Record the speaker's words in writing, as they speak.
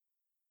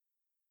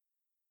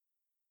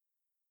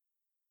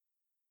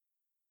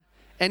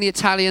Any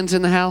Italians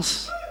in the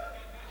house?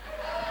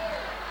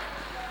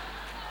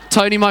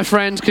 Tony, my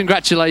friend,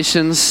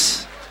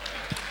 congratulations.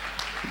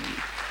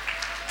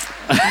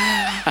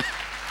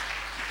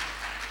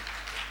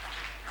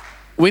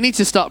 We need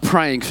to start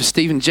praying for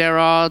Stephen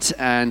Gerrard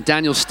and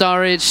Daniel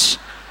Sturridge.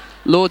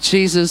 Lord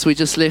Jesus, we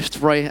just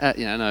lift Ray.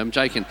 No, I'm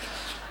joking.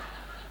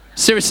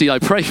 Seriously, though,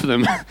 pray for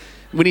them.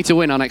 We need to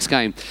win our next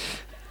game.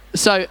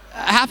 So,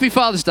 happy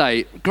Father's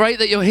Day. Great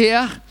that you're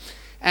here.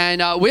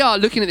 And we are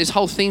looking at this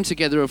whole theme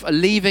together of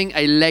leaving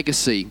a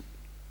legacy.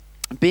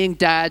 Being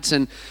dads,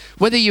 and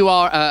whether you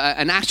are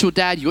an actual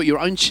dad, you've got your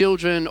own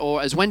children,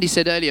 or as Wendy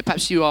said earlier,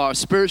 perhaps you are a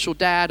spiritual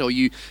dad, or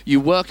you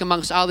work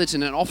amongst others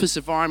in an office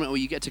environment where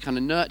you get to kind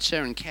of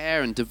nurture and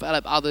care and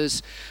develop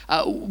others.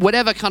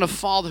 Whatever kind of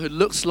fatherhood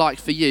looks like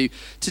for you,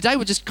 today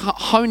we're just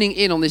honing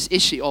in on this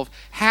issue of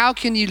how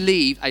can you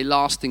leave a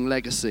lasting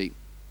legacy?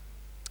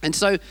 And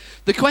so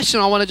the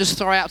question I want to just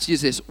throw out to you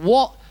is this: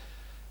 What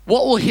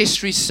will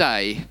history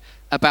say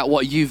about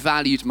what you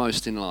valued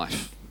most in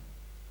life?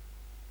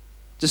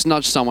 Just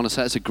nudge someone and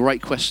say, that's a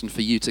great question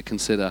for you to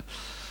consider.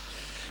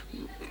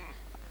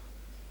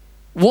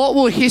 What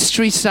will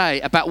history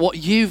say about what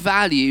you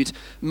valued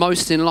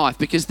most in life?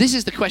 Because this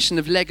is the question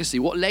of legacy,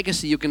 what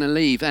legacy you're going to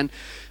leave. And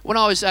when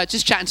I was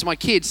just chatting to my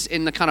kids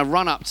in the kind of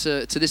run-up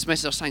to this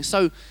message, I was saying,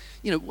 so,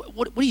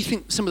 what do you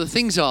think some of the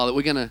things are that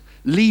we're going to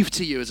leave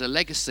to you as a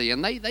legacy?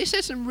 And they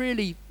said some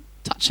really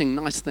touching,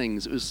 nice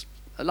things. It was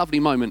a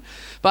lovely moment.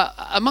 But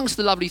amongst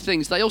the lovely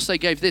things, they also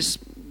gave this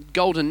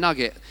golden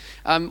nugget.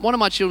 One of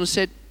my children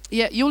said,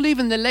 yeah, you're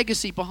leaving the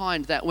legacy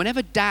behind that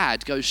whenever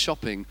dad goes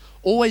shopping,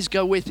 always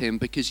go with him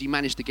because you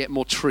managed to get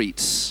more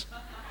treats.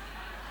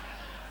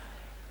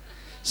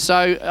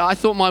 So I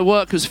thought my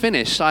work was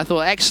finished. I thought,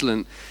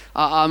 excellent,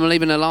 I'm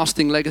leaving a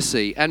lasting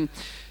legacy. And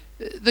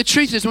the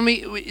truth is, when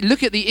we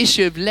look at the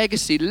issue of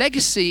legacy,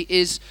 legacy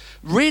is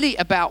really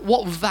about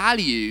what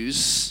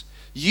values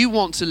you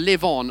want to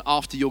live on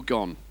after you're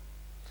gone.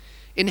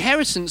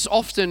 Inheritance,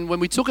 often, when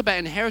we talk about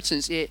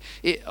inheritance, it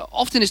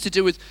often is to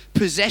do with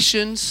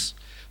possessions,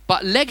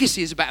 but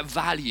legacy is about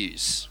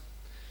values.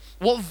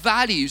 What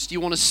values do you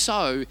want to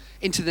sow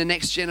into the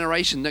next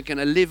generation that are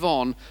going to live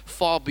on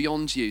far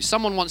beyond you?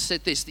 Someone once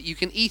said this, that you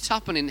can eat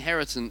up an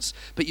inheritance,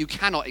 but you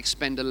cannot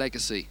expend a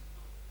legacy.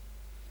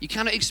 You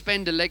cannot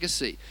expend a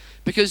legacy.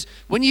 Because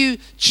when you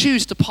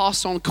choose to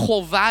pass on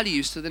core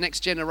values to the next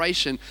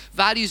generation,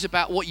 values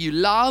about what you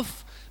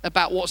love,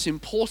 about what's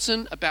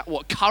important, about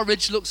what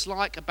courage looks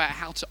like, about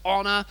how to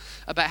honor,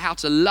 about how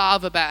to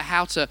love, about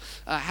how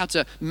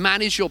to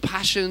manage your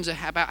passions,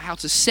 about how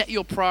to set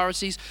your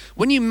priorities.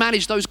 When you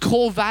manage those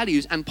core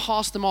values and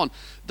pass them on,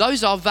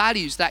 those are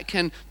values that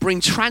can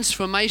bring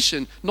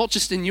transformation, not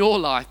just in your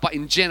life, but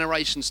in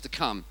generations to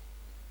come.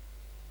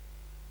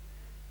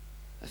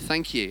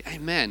 Thank you.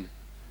 Amen.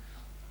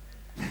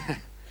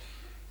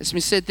 It's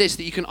been said this,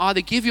 that you can either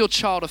give your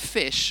child a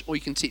fish or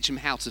you can teach him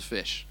how to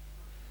fish.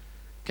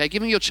 Okay,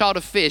 giving your child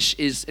a fish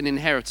is an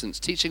inheritance.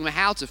 Teaching them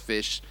how to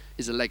fish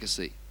is a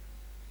legacy.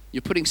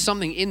 You're putting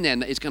something in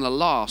them that is going to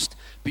last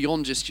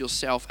beyond just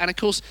yourself. And of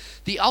course,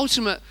 the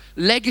ultimate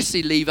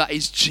legacy leaver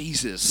is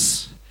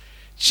Jesus.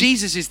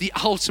 Jesus is the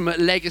ultimate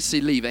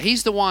legacy leaver.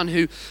 He's the one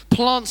who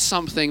plants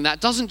something that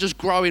doesn't just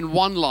grow in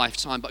one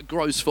lifetime, but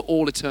grows for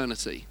all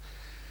eternity.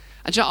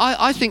 And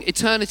I think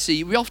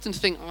eternity, we often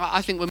think,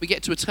 I think when we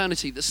get to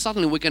eternity, that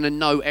suddenly we're going to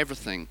know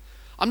everything.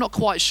 I'm not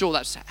quite sure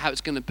that's how it's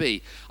going to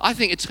be. I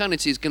think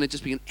eternity is going to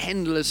just be an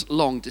endless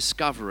long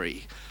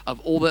discovery of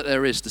all that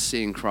there is to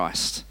see in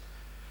Christ.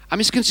 I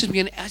mean, it's going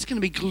to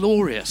be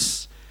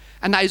glorious.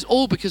 And that is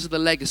all because of the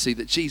legacy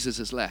that Jesus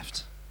has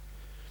left.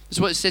 This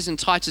is what it says in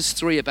Titus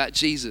 3 about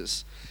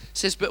Jesus. It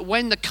says, but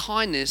when the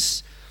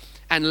kindness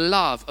and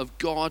love of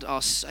God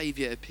our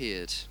Savior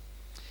appeared,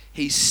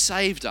 he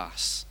saved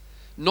us,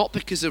 not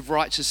because of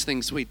righteous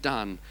things we'd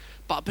done,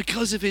 but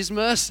because of his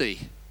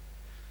mercy.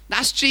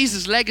 That's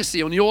Jesus'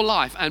 legacy on your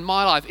life and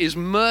my life, is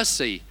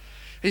mercy.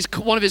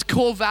 One of his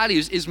core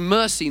values is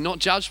mercy, not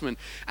judgment.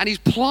 And he's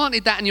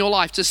planted that in your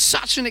life to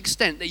such an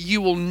extent that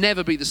you will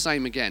never be the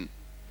same again.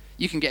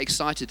 You can get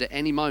excited at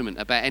any moment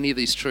about any of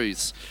these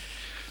truths.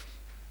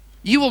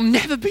 You will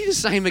never be the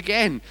same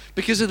again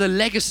because of the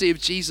legacy of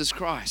Jesus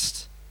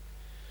Christ.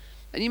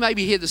 And you may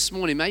be here this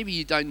morning, maybe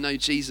you don't know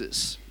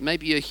Jesus.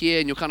 Maybe you're here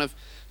and you're kind of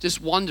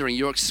just wondering,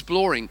 you're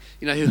exploring,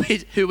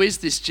 who is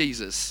this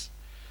Jesus?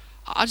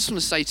 I just want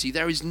to say to you,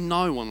 there is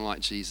no one like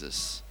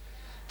Jesus.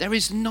 There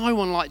is no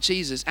one like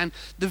Jesus. And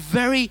the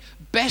very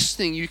best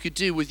thing you could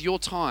do with your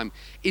time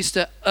is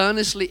to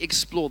earnestly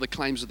explore the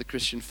claims of the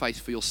Christian faith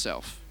for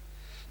yourself.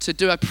 To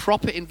do a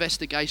proper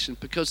investigation,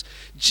 because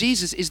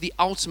Jesus is the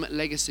ultimate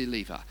legacy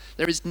leaver.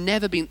 There has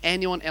never been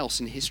anyone else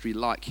in history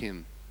like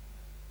him.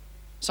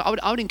 So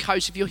I would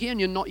encourage, if you're here and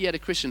you're not yet a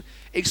Christian,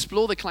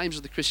 explore the claims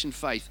of the Christian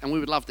faith, and we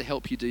would love to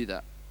help you do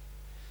that.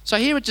 So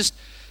here are just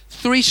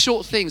 3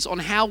 short things on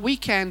how we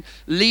can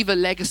leave a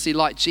legacy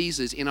like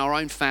Jesus in our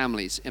own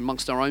families,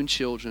 amongst our own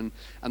children,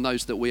 and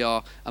those that we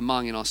are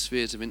among in our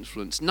spheres of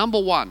influence.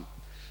 Number 1,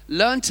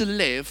 learn to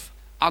live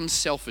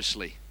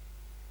unselfishly.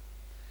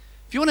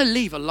 If you want to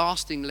leave a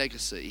lasting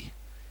legacy,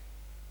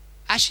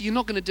 actually you're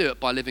not going to do it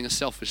by living a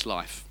selfish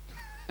life.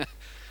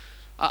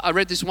 I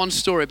read this one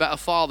story about a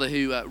father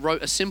who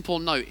wrote a simple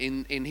note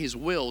in his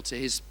will to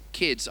his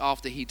kids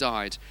after he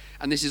died.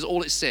 And this is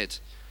all it said.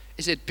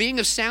 It said, being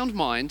of sound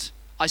mind,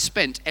 I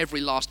spent every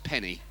last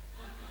penny.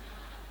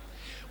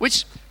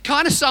 Which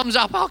kind of sums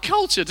up our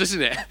culture,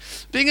 doesn't it?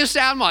 Being of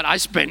sound mind, I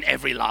spent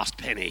every last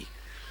penny.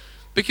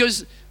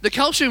 Because the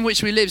culture in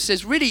which we live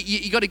says, really,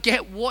 you got to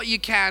get what you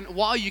can,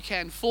 while you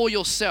can, for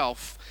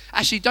yourself.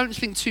 Actually, don't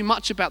think too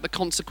much about the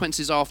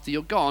consequences after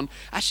you're gone.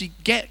 Actually,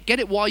 get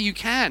it while you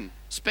can.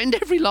 Spend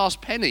every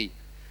last penny.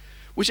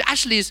 Which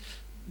actually is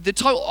the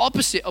total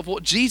opposite of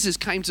what Jesus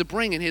came to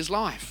bring in his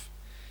life.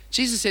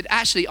 Jesus said,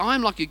 actually,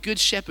 I'm like a good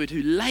shepherd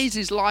who lays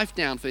his life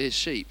down for his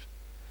sheep.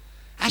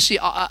 Actually,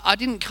 I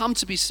didn't come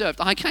to be served.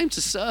 I came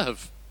to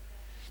serve.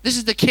 This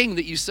is the king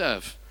that you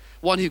serve,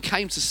 one who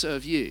came to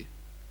serve you.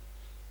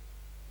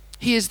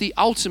 He is the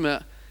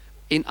ultimate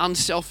in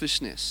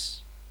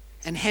unselfishness,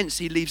 and hence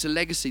he leaves a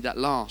legacy that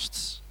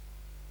lasts.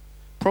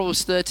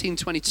 Proverbs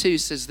 13:22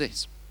 says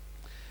this,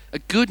 a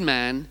good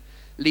man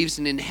leaves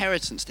an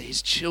inheritance to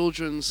his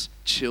children's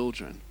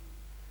children.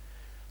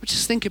 But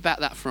just think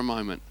about that for a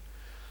moment.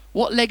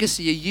 What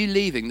legacy are you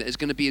leaving that is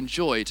going to be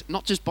enjoyed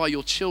not just by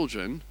your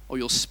children or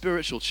your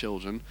spiritual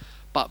children,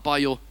 but by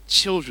your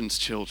children's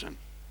children?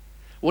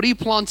 What are you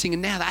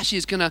planting now that actually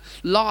is going to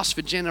last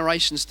for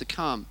generations to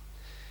come?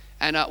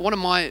 And one of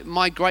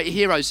my great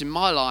heroes in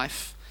my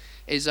life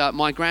is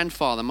my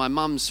grandfather, my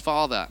mum's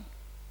father,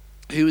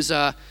 who was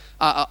a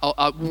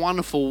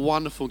wonderful,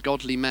 wonderful,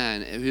 godly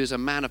man, who was a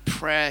man of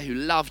prayer, who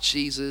loved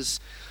Jesus.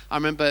 I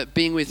remember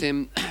being with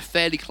him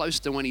fairly close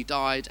to when he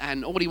died,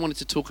 and all he wanted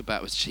to talk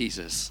about was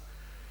Jesus.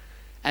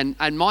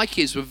 And my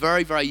kids were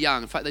very, very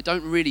young. In fact, they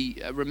don't really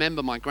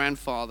remember my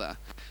grandfather,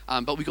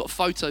 but we got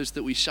photos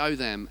that we show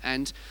them.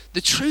 And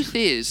the truth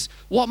is,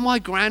 what my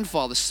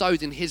grandfather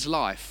sowed in his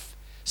life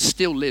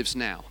still lives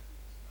now.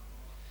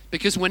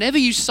 Because whenever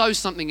you sow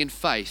something in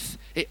faith,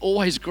 it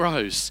always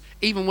grows,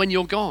 even when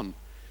you're gone.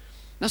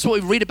 That's what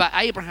we read about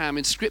Abraham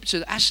in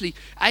Scripture. Actually,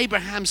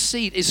 Abraham's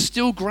seed is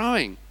still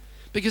growing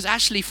because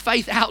actually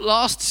faith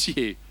outlasts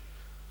you.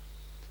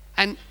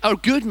 And a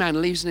good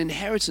man leaves an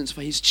inheritance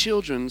for his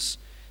children's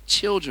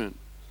children.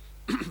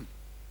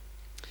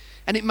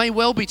 And it may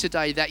well be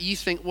today that you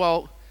think,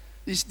 well,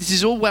 this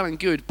is all well and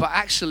good, but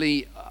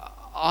actually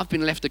I've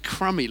been left a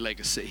crummy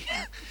legacy.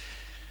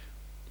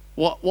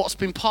 What's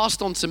been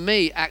passed on to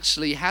me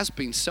actually has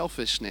been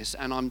selfishness,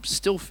 and I'm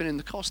still feeling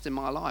the cost in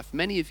my life.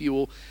 Many of you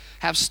will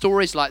have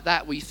stories like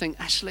that where you think,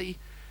 actually,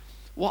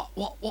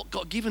 what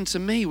got given to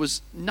me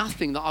was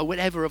nothing that I would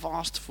ever have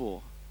asked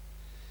for.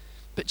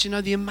 But you know,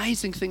 the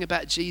amazing thing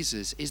about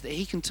Jesus is that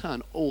he can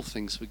turn all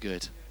things for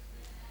good.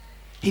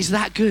 He's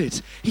that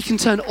good. He can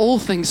turn all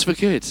things for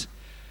good.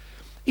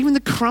 Even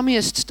the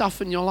crummiest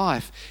stuff in your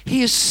life,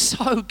 he is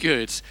so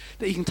good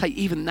that he can take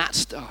even that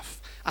stuff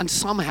and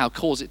somehow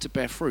cause it to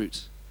bear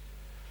fruit.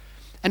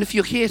 And if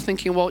you're here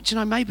thinking, well, do you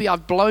know, maybe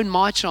I've blown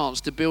my chance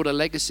to build a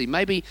legacy.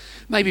 Maybe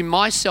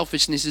my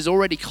selfishness has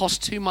already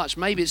cost too much.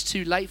 Maybe it's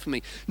too late for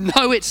me.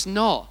 No, it's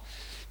not.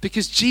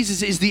 Because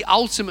Jesus is the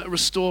ultimate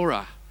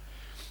restorer.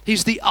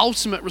 He's the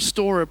ultimate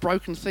restorer of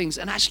broken things.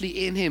 And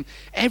actually in him,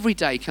 every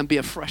day can be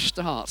a fresh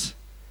start.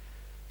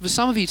 For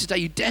some of you today,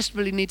 you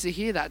desperately need to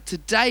hear that.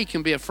 Today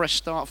can be a fresh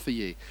start for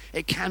you.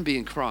 It can be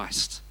in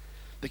Christ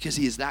because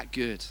he is that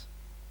good.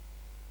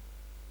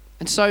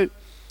 And so,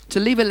 to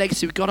leave a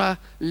legacy, we've got to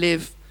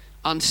live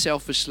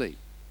unselfishly.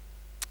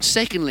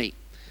 Secondly,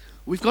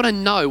 we've got to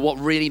know what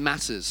really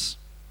matters.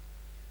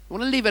 You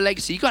want to leave a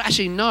legacy, you've got to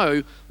actually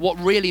know what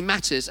really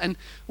matters. And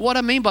what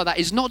I mean by that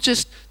is not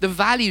just the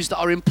values that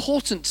are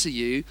important to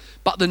you,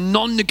 but the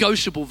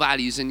non-negotiable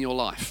values in your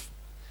life.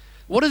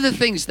 What are the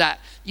things that,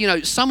 you know,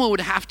 someone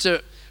would have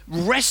to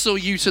wrestle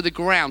you to the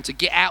ground to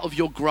get out of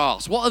your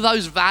grasp? What are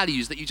those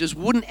values that you just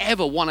wouldn't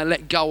ever want to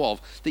let go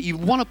of, that you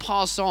want to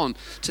pass on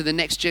to the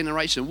next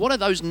generation? What are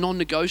those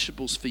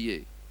non-negotiables for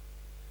you?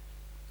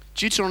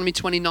 Deuteronomy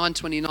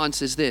 29:29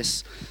 says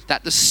this,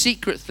 that the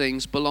secret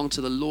things belong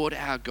to the Lord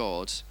our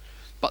God,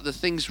 but the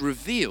things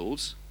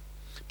revealed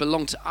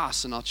belong to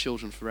us and our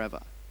children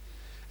forever.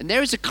 And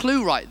there is a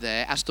clue right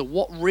there as to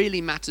what really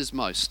matters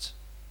most.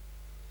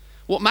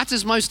 What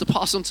matters most to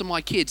pass on to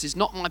my kids is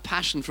not my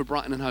passion for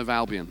Brighton and Hove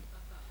Albion,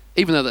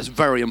 even though that's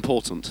very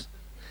important.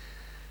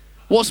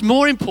 What's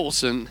more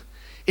important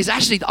is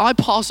actually that I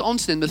pass on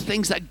to them the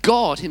things that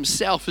God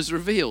himself has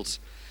revealed.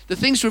 The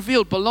things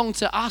revealed belong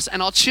to us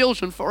and our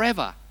children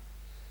forever.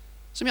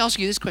 So let me ask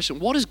you this question.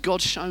 What has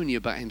God shown you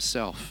about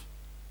himself?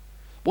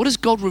 What has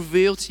God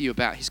revealed to you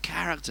about his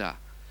character?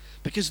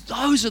 Because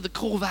those are the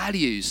core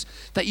values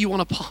that you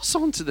want to pass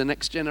on to the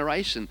next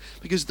generation.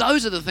 Because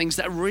those are the things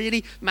that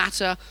really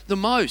matter the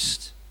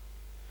most.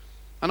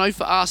 I know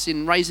for us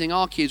in raising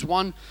our kids,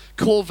 one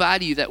core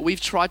value that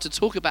we've tried to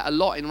talk about a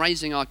lot in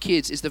raising our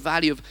kids is the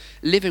value of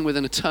living with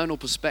an eternal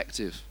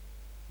perspective.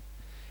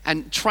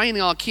 and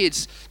training our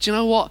kids, do you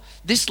know what?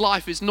 This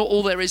life is not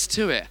all there is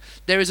to it.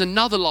 There is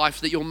another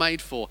life that you're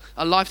made for,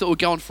 a life that will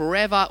go on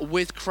forever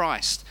with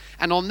Christ.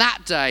 And on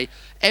that day,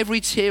 every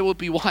tear will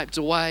be wiped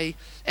away,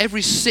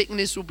 every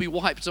sickness will be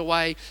wiped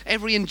away,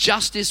 every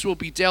injustice will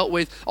be dealt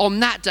with. On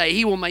that day,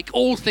 he will make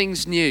all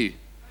things new.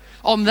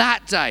 On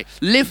that day,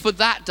 live for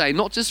that day,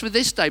 not just for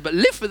this day, but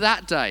live for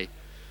that day.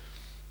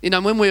 You know,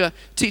 when we were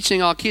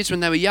teaching our kids when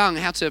they were young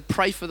how to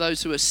pray for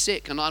those who are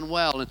sick and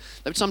unwell,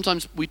 and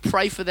sometimes we'd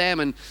pray for them,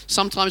 and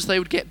sometimes they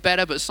would get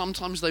better, but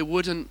sometimes they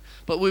wouldn't.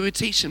 But we would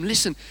teach them,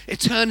 listen,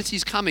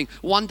 eternity's coming.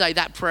 One day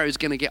that prayer is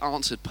going to get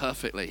answered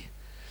perfectly.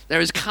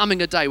 There is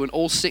coming a day when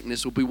all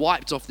sickness will be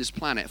wiped off this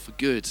planet for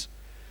good.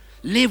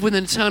 Live with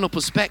an eternal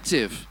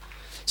perspective.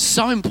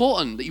 So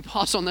important that you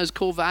pass on those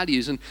core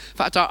values. And in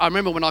fact, I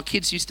remember when our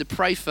kids used to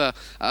pray for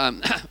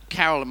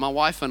Carol and my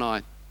wife and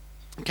I.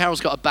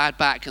 Carol's got a bad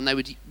back, and they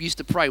used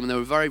to pray when they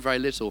were very, very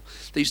little.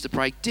 They used to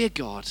pray, dear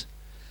God,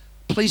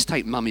 please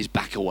take Mummy's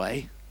back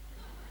away.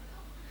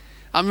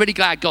 I'm really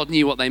glad God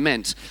knew what they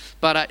meant.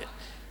 But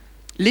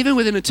living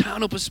with an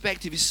eternal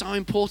perspective is so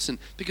important,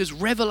 because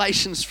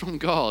revelations from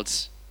God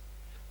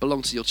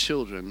belong to your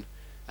children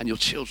and your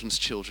children's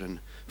children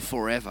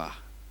forever.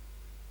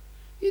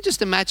 You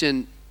just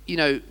imagine, you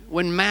know,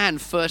 when man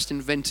first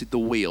invented the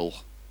wheel,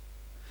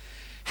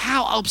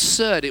 how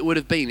absurd it would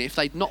have been if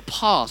they'd not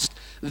passed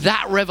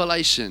that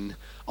revelation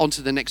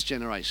onto the next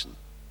generation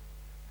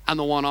and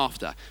the one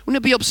after.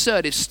 Wouldn't it be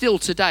absurd if still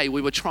today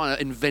we were trying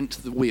to invent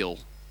the wheel?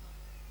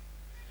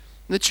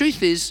 And the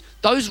truth is,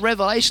 those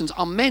revelations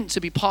are meant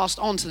to be passed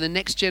on to the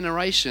next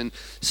generation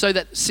so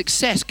that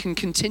success can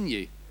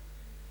continue.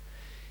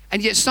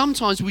 And yet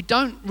sometimes we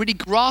don't really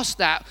grasp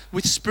that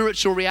with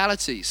spiritual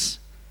realities.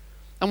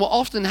 And what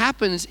often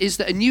happens is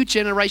that a new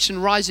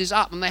generation rises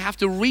up and they have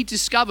to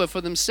rediscover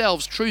for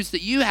themselves truths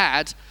that you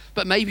had,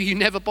 but maybe you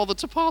never bothered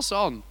to pass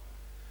on.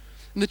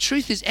 And the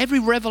truth is, every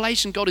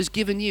revelation God has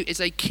given you is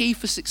a key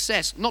for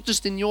success, not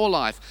just in your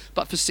life,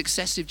 but for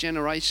successive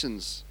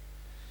generations.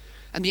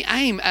 And the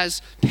aim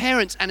as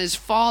parents and as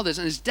fathers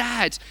and as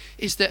dads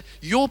is that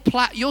your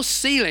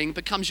ceiling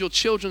becomes your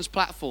children's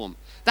platform.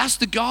 That's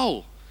the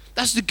goal.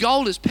 That's the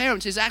goal as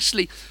parents, is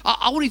actually,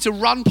 I want you to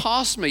run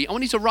past me. I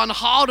want you to run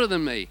harder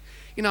than me.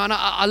 You know, and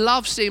I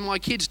love seeing my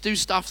kids do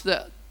stuff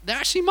that they're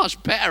actually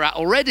much better at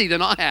already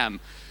than I am.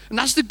 And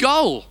that's the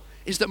goal,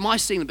 is that my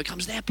ceiling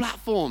becomes their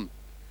platform.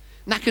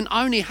 And that can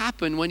only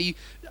happen when you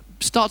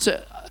start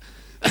to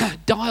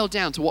dial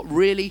down to what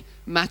really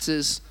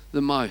matters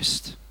the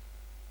most.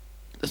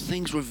 The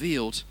things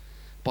revealed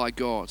by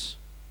God.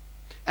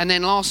 And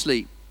then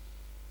lastly,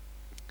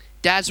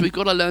 dads, we've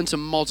got to learn to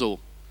model.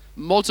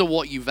 Model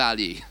what you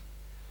value.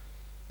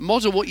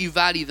 Model what you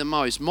value the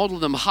most. Model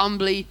them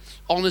humbly,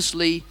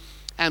 honestly,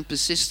 and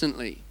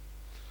persistently.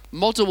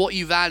 Model what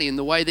you value in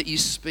the way that you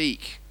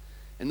speak,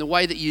 in the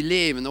way that you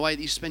live, in the way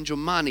that you spend your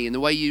money, in the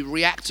way you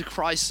react to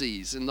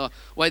crises, in the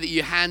way that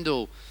you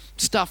handle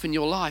stuff in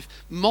your life.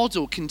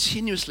 Model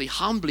continuously,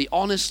 humbly,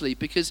 honestly,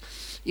 because,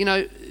 you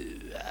know,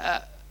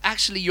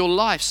 actually your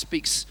life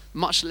speaks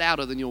much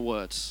louder than your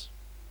words.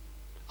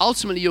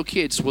 Ultimately, your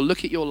kids will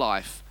look at your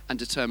life and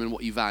determine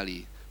what you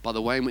value by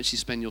the way in which you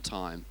spend your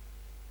time,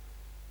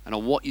 and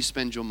on what you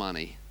spend your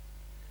money,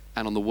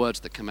 and on the words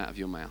that come out of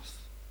your mouth.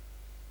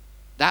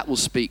 That will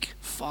speak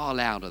far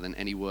louder than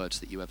any words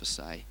that you ever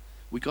say.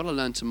 We've got to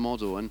learn to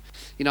model. And,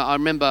 you know, I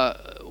remember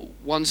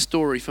one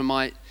story from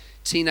my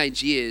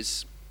teenage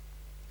years.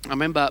 I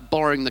remember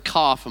borrowing the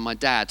car from my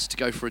dad to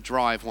go for a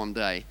drive one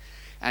day.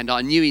 And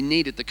I knew he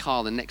needed the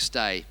car the next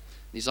day.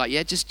 He's like,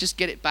 yeah, just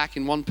get it back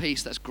in one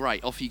piece. That's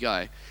great. Off you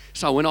go.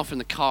 So I went off in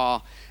the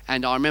car,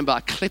 and I remember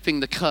clipping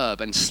the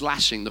curb and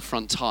slashing the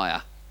front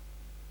tire.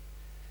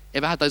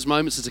 Ever had those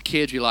moments as a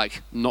kid you're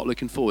like, not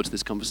looking forward to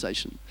this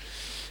conversation?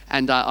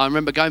 And I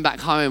remember going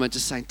back home and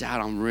just saying, Dad,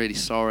 I'm really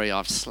sorry.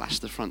 I've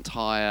slashed the front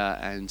tire.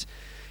 And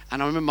I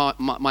remember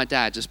my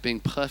dad just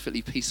being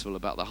perfectly peaceful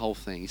about the whole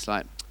thing. He's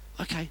like,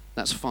 okay,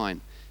 that's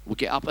fine. We'll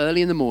get up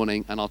early in the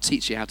morning and I'll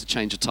teach you how to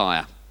change a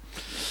tire.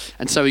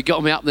 And so he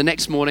got me up the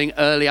next morning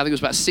early. I think it was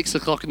about 6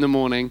 o'clock in the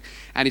morning.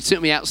 And he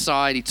took me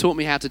outside. He taught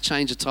me how to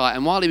change a tire.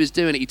 And while he was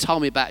doing it, he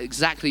told me about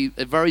exactly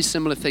a very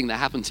similar thing that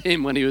happened to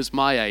him when he was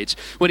my age,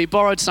 when he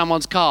borrowed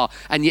someone's car.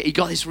 And yet he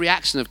got this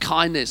reaction of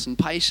kindness and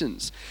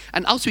patience.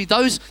 And ultimately,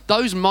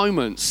 those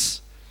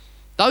moments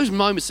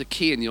are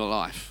key in your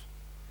life,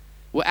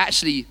 where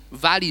actually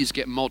values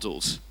get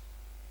modeled,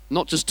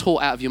 not just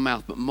taught out of your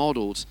mouth, but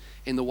modeled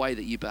in the way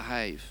that you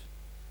behave.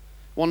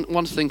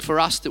 One thing for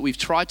us that we've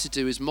tried to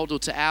do is model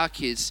to our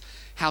kids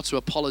how to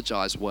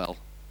apologize well.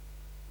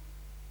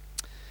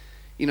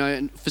 You know,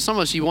 and for some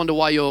of us, you wonder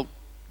why your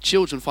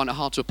children find it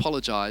hard to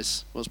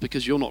apologize. Well, it's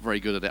because you're not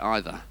very good at it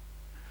either.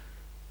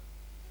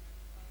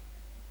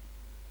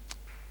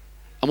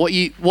 And what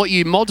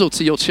you model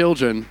to your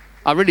children,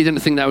 I really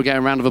didn't think that would get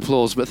a round of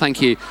applause, but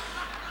thank you.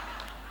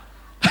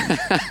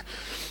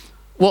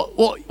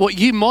 What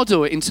you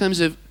model in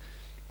terms of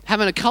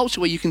having a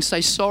culture where you can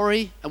say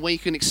sorry and where you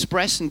can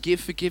express and give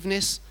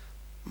forgiveness,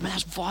 I mean,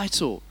 that's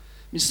vital.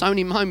 There's so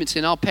many moments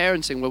in our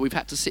parenting where we've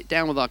had to sit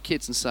down with our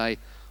kids and say,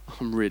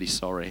 I'm really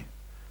sorry.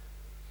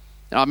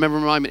 And I remember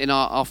a moment in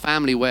our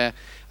family where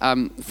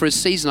for a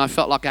season I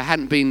felt like I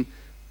hadn't been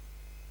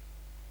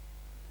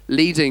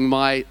leading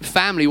my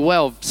family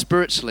well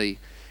spiritually.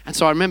 And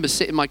so I remember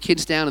sitting my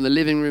kids down in the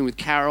living room with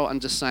Carol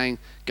and just saying,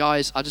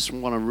 guys, I just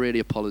want to really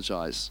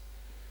apologize.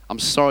 I'm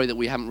sorry that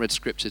we haven't read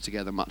scripture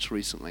together much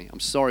recently.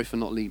 I'm sorry for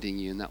not leading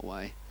you in that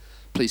way.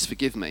 Please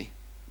forgive me.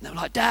 And they were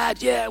like,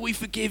 Dad, yeah, we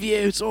forgive you.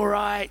 It's all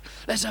right.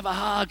 Let's have a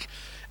hug.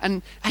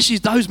 And actually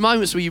those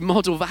moments where you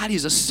model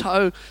values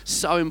are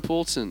so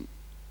important.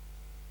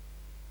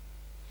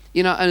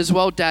 You know, and as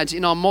well, dads,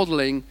 in our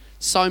modeling,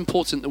 so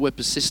important that we're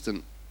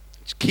persistent.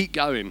 Just keep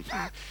going.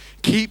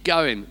 Keep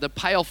going. The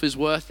payoff is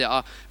worth it.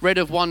 I read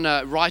of one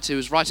writer who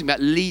was writing about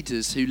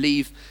leaders who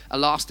leave a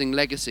lasting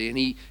legacy, and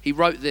he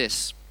wrote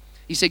this.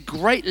 He said,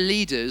 great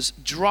leaders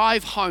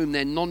drive home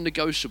their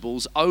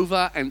non-negotiables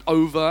over and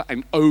over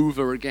and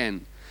over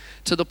again,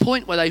 to the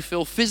point where they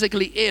feel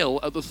physically ill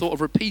at the thought of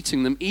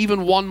repeating them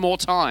even one more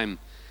time.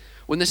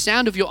 When the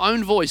sound of your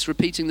own voice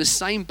repeating the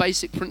same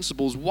basic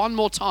principles one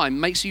more time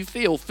makes you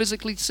feel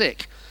physically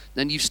sick,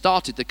 then you've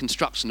started the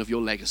construction of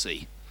your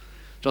legacy.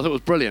 Which I thought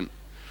was brilliant.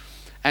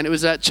 And it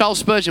was Charles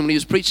Spurgeon, when he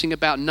was preaching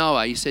about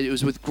Noah, he said it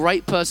was with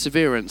great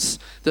perseverance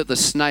that the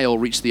snail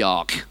reached the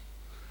ark.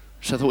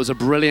 Which I thought was a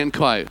brilliant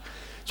quote.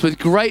 It's with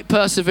great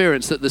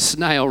perseverance that the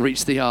snail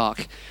reached the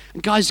ark.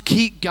 And guys,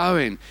 keep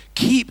going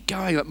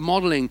at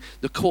modeling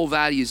the core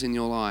values in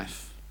your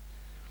life.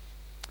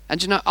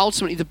 And you know,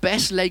 ultimately, the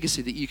best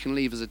legacy that you can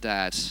leave as a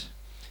dad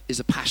is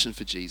a passion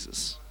for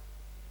Jesus.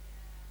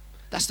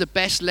 That's the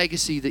best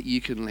legacy that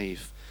you can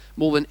leave.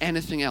 More than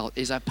anything else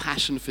is a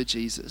passion for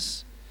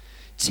Jesus.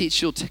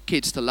 Teach your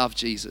kids to love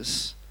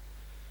Jesus.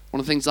 One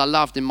of the things I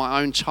loved in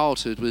my own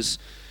childhood was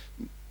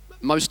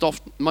most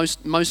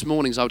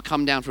mornings I would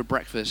come down for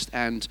breakfast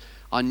and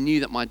I knew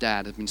that my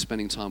dad had been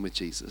spending time with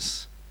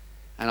Jesus.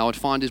 And I would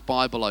find his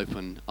Bible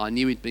open. I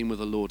knew he'd been with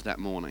the Lord that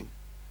morning.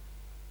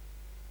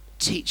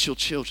 Teach your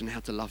children how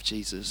to love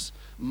Jesus.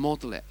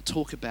 Model it.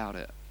 Talk about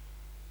it.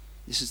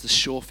 This is the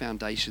sure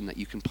foundation that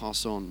you can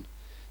pass on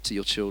to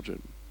your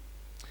children.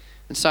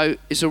 And so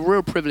it's a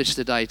real privilege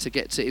today to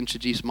get to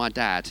introduce my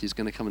dad, who's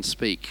going to come and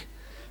speak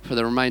for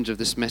the remainder of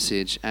this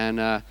message. And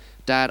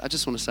Dad, I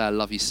just want to say I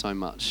love you so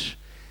much.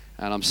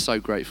 And I'm so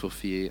grateful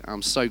for you.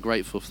 I'm so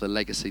grateful for the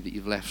legacy that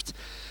you've left,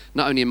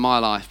 not only in my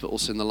life, but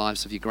also in the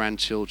lives of your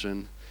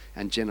grandchildren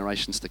and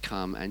generations to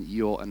come. And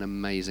you're an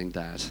amazing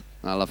dad.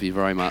 And I love you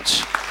very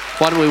much.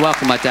 Why don't we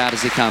welcome my dad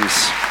as he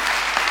comes?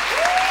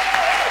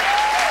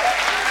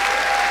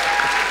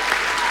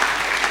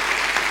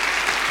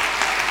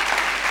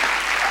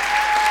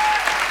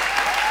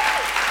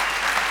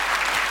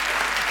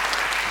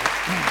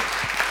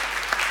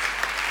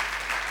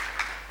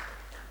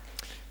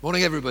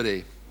 Morning,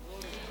 everybody.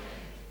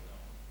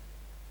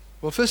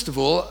 Well, first of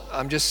all,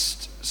 I'm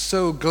just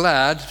so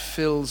glad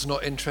Phil's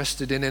not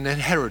interested in an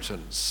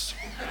inheritance.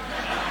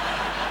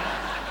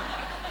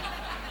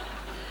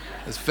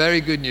 That's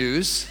very good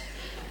news.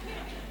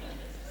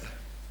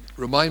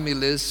 Remind me,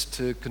 Liz,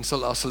 to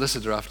consult our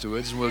solicitor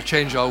afterwards and we'll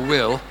change our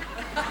will.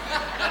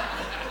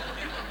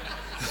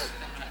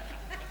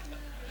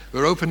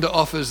 We're open to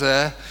offers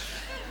there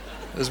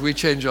as we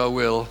change our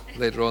will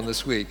later on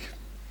this week.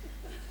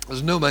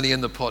 There's no money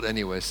in the pot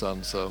anyway,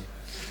 son, so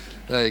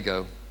there you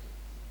go.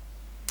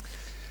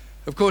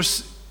 Of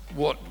course,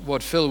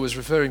 what Phil was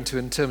referring to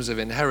in terms of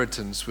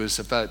inheritance was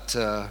about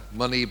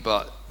money,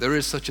 but there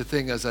is such a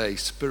thing as a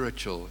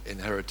spiritual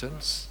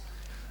inheritance.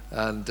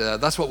 And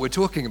that's what we're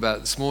talking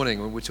about this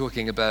morning when we're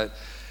talking about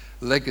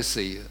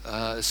legacy,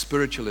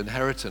 spiritual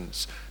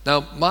inheritance.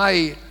 Now,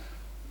 my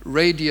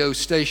radio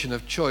station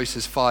of choice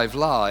is 5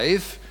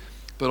 Live,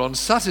 but on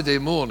Saturday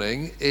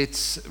morning,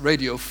 it's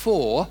Radio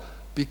 4,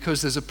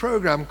 because there's a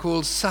program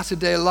called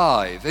Saturday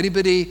Live.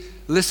 Anybody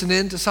listen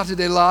in to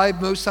Saturday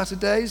Live most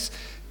Saturdays?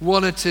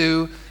 1 or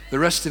 2, the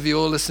rest of you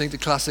all listening to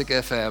Classic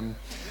FM.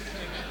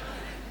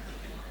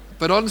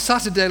 But on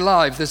Saturday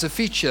Live, there's a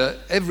feature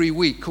every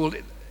week called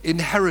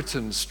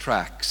Inheritance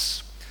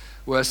Tracks,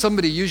 where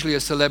somebody, usually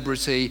a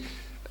celebrity,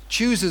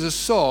 chooses a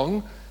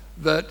song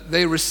that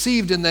they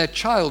received in their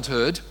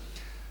childhood,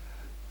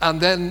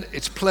 and then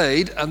it's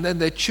played, and then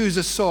they choose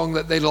a song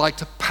that they'd like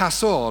to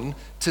pass on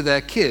to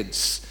their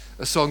kids,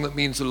 a song that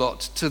means a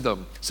lot to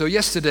them. So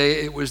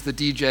yesterday it was the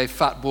DJ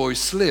Fatboy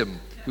Slim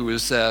who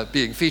was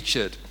being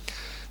featured.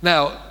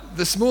 Now,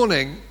 this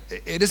morning,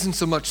 it isn't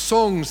so much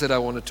songs that I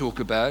want to talk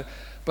about,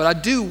 but I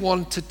do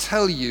want to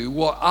tell you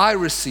what I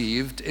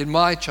received in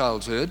my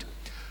childhood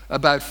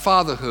about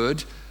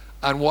fatherhood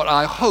and what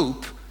I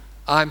hope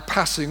I'm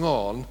passing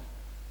on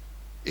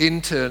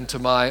in turn to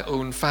my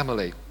own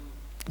family.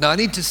 Now, I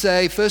need to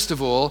say, first of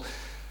all,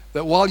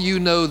 that while you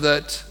know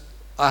that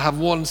I have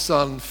one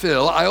son,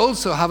 Phil, I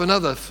also have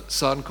another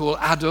son called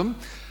Adam,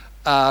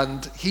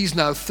 and he's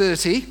now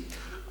 30.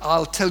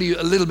 I'll tell you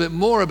a little bit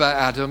more about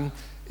Adam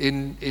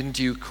in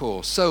due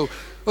course. So,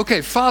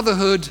 okay,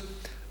 fatherhood.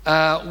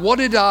 What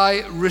did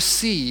I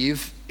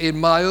receive in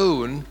my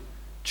own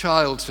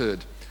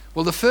childhood?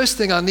 Well, the first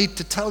thing I need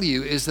to tell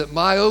you is that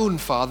my own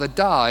father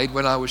died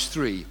when I was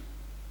 3.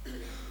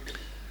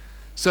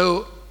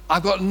 So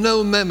I've got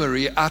no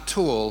memory at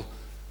all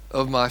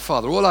of my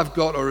father. All I've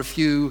got are a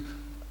few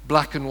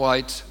black and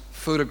white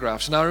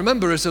photographs. And I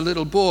remember as a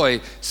little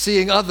boy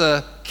seeing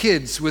other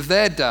kids with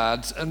their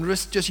dads and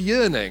just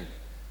yearning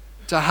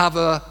to have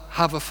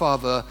a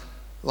father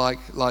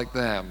like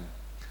them.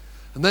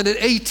 And then at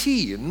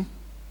 18,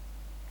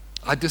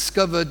 I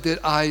discovered that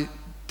I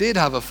did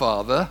have a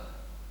father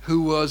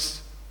who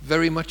was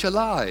very much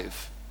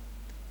alive.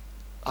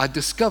 I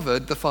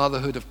discovered the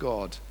fatherhood of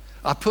God.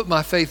 I put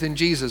my faith in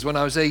Jesus when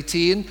I was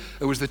 18.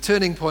 It was the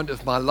turning point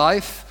of my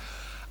life.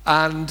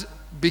 And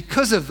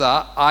because of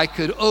that, I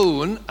could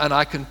own and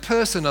I can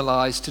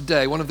personalize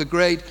today one of the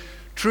great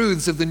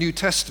truths of the New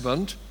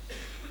Testament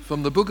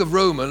from the book of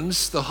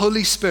Romans. The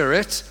Holy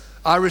Spirit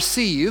I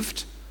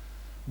received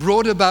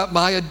brought about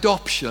my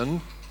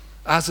adoption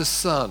as a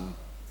son.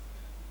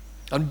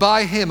 And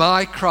by him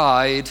I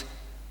cried,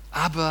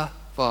 Abba,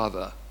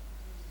 Father.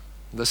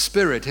 The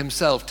Spirit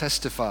himself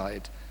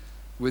testified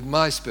with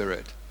my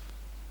spirit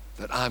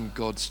that I'm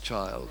God's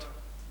child.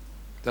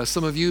 Now,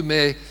 some of you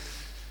may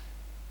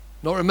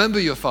not remember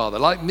your father.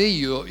 Like me,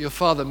 your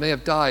father may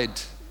have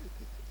died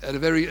at a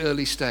very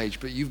early stage,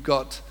 but you've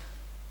got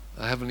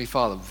a Heavenly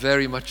Father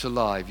very much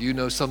alive. You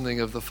know something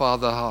of the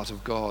Father heart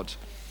of God.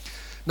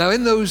 Now,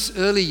 in those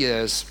early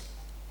years,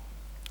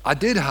 I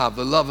did have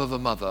the love of a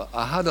mother.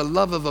 I had a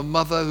love of a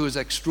mother who was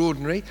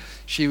extraordinary.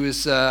 She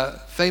was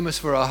famous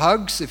for her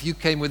hugs. If you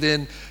came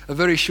within a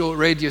very short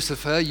radius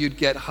of her, you'd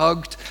get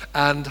hugged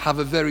and have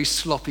a very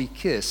sloppy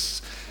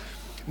kiss.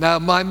 Now,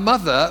 my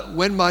mother,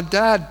 when my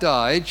dad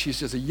died, she's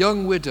just a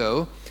young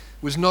widow,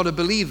 was not a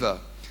believer.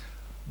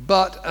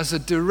 But as a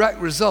direct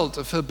result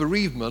of her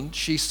bereavement,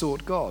 she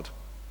sought God.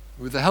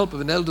 With the help of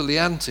an elderly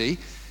auntie,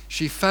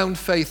 she found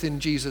faith in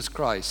Jesus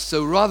Christ.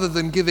 So rather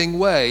than giving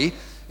way,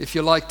 if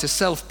you like, to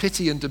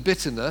self-pity and to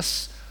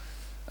bitterness,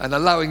 and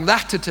allowing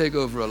that to take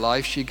over her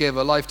life, she gave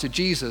her life to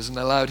Jesus and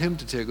allowed him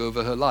to take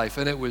over her life.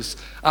 And it was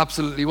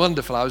absolutely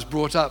wonderful. I was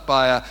brought up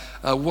by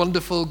a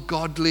wonderful,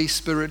 godly,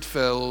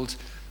 spirit-filled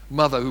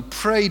mother who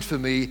prayed for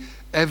me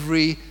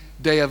every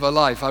day of her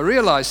life. I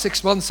realized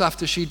 6 months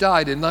after she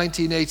died in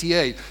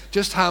 1988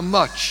 just how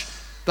much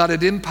that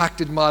had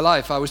impacted my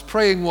life. I was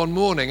praying one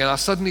morning and I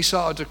suddenly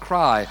started to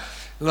cry.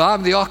 And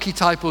I'm the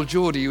archetypal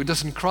Geordie who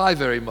doesn't cry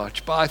very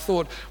much, but I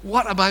thought,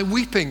 what am I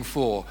weeping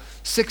for?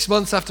 6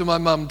 months after my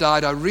mum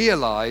died, I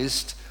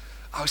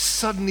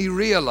suddenly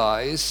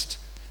realized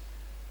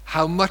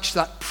how much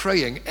that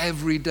praying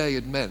every day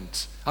had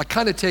meant. I'd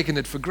kind of taken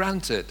it for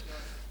granted.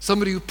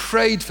 Somebody who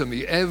prayed for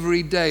me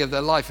every day of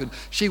their life, and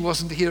she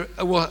wasn't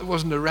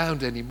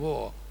around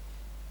anymore.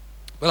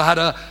 Well, I had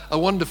a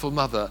wonderful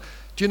mother.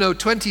 Do you know,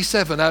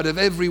 27 out of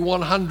every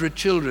 100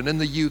 children in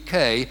the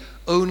UK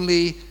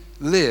only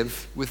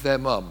live with their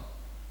mum.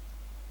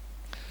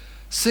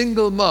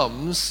 Single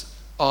mums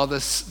are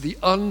the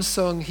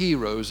unsung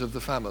heroes of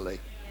the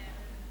family.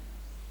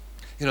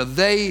 You know,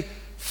 they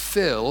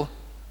fill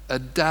a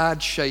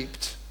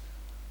dad-shaped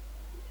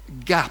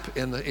gap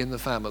in the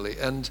family.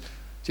 And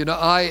you know,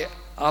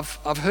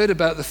 I've heard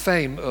about the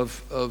fame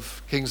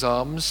of King's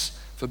Arms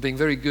for being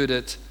very good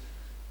at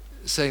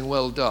saying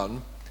well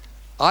done.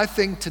 I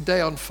think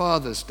today on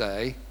Father's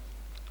Day,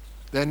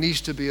 there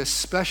needs to be a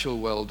special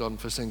well done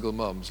for single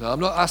mums. Now, I'm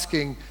not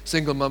asking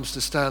single mums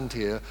to stand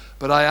here,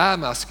 but I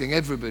am asking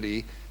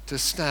everybody to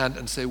stand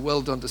and say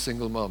well done to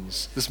single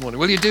mums this morning.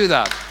 Will you do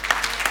that?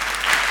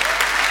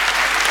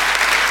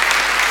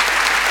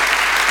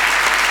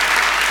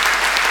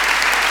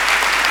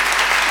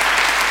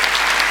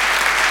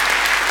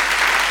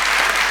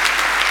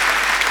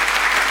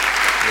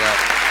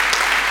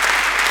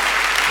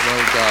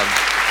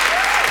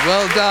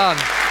 Well done.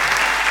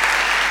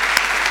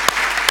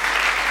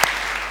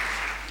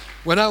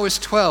 When I was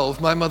 12,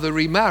 my mother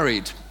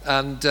remarried.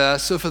 And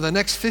so for the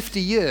next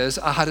 50 years,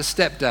 I had a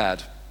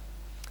stepdad,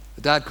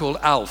 a dad called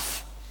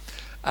Alf.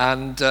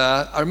 And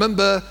I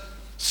remember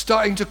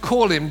starting to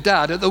call him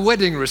Dad at the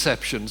wedding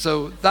reception.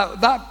 So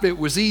that bit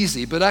was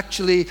easy, but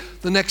actually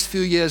the next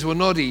few years were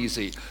not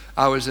easy.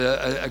 I was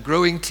a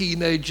growing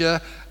teenager.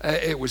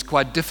 It was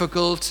quite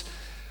difficult.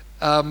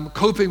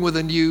 Coping with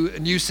a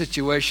new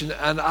situation,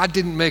 and I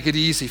didn't make it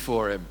easy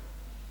for him.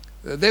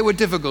 They were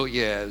difficult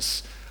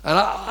years. And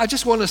I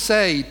just want to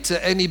say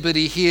to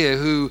anybody here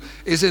who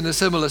is in a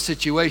similar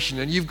situation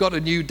and you've got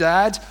a new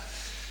dad,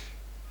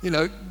 you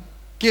know,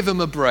 give him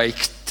a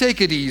break.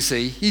 Take it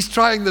easy. He's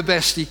trying the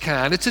best he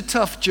can. It's a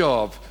tough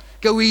job.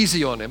 Go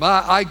easy on him.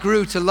 I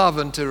grew to love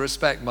and to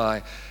respect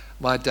my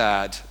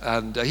dad,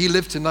 and he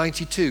lived to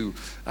 92.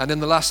 And in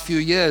the last few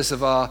years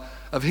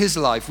of his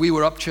life, we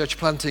were up church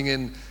planting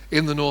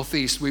in the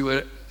Northeast. We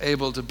were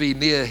able to be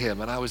near him,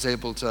 and I was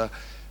able to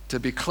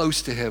be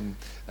close to him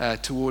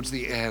towards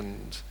the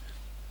end.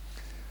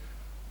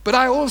 But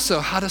I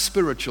also had a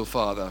spiritual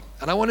father,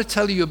 and I want to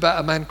tell you about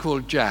a man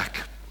called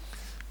Jack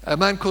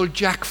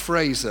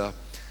Fraser,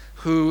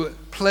 who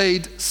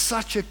played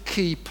such a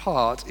key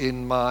part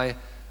in my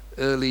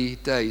early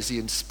days. He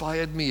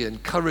inspired me,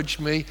 encouraged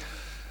me.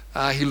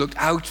 He looked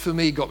out for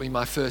me, got me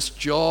my first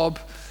job.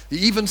 He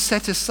even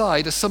set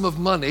aside a sum of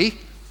money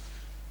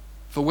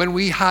for when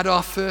we had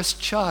our first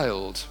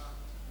child.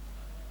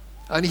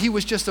 And he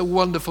was just a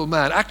wonderful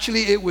man.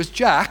 Actually, it was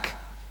Jack,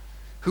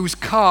 whose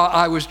car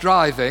I was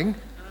driving.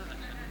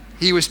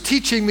 He was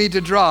teaching me to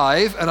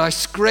drive, and I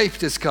scraped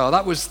his car.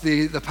 That was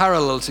the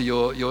parallel to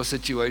your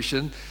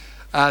situation.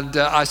 And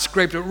I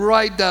scraped it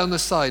right down the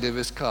side of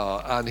his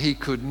car, and he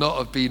could not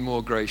have been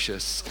more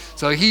gracious.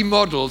 So he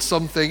modeled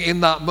something in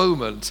that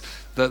moment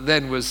that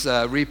then was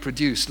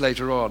reproduced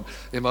later on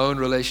in my own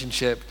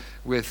relationship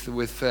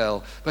with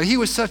Phil. But he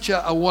was such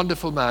a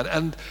wonderful man,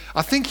 and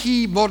I think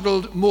he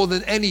modeled more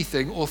than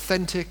anything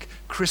authentic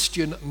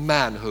Christian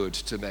manhood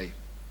to me.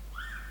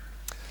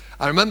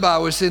 I remember I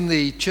was in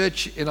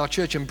our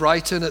church in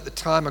Brighton at the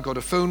time. I got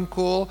a phone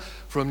call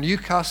from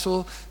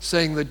Newcastle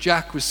saying that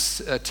Jack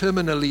was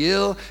terminally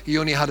ill. He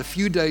only had a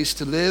few days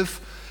to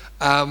live.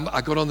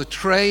 I got on the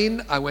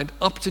train. I went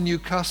up to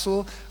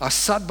Newcastle. I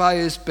sat by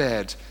his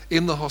bed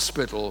in the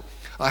hospital.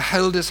 I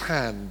held his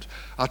hand.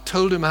 I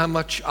told him how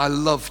much I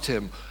loved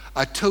him.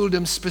 I told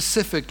him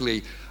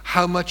specifically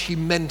how much he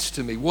meant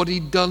to me, what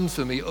he'd done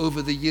for me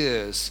over the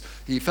years.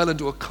 He fell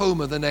into a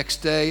coma the next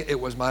day. It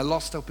was my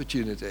lost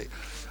opportunity.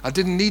 I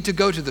didn't need to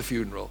go to the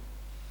funeral.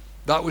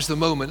 That was the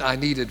moment I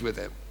needed with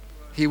him.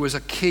 He was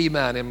a key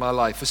man in my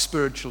life, a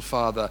spiritual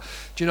father.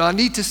 Do you know, I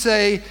need to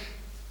say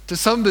to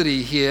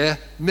somebody here,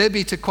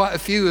 maybe to quite a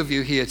few of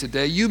you here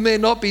today, you may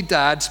not be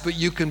dads, but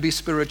you can be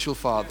spiritual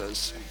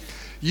fathers.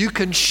 You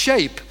can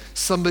shape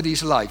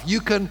somebody's life.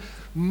 You can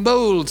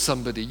mold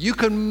somebody. You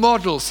can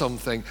model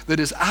something that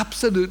is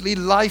absolutely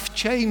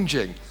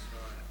life-changing.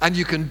 And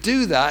you can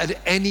do that at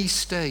any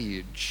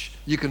stage.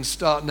 You can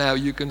start now.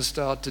 You can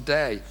start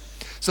today.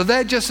 So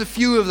they're just a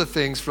few of the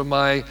things from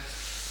my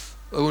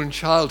own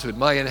childhood,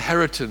 my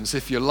inheritance,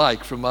 if you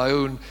like, from my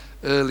own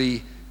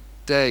early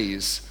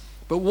days.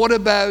 But what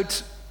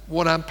about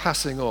what I'm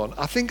passing on?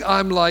 I think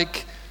I'm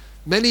like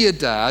many a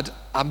dad.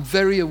 I'm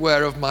very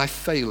aware of my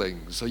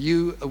failings. Are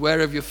you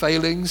aware of your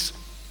failings?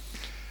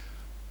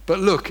 But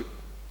look,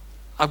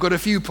 I've got a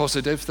few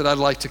positives that I'd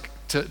like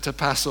to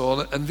pass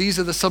on, and these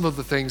are some of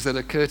the things that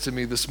occurred to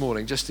me this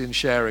morning, just in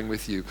sharing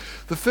with you.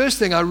 The first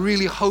thing I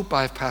really hope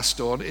I've passed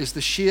on is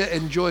the sheer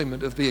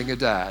enjoyment of being a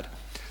dad.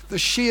 The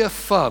sheer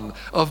fun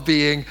of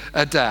being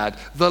a dad,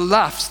 the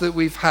laughs that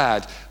we've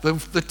had,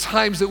 the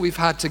times that we've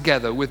had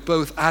together with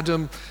both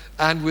Adam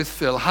and with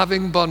Phil,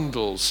 having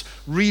bundles,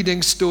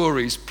 reading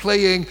stories,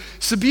 playing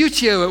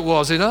Subbuteo it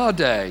was in our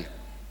day,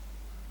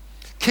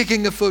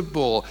 kicking a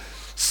football,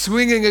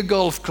 swinging a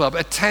golf club,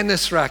 a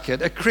tennis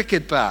racket, a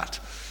cricket bat.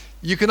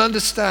 You can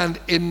understand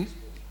in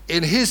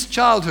his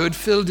childhood,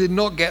 Phil did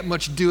not get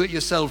much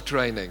do-it-yourself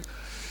training.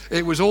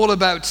 It was all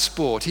about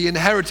sport. He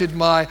inherited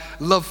my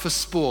love for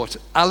sport.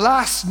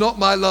 Alas, not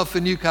my love for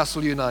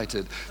Newcastle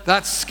United.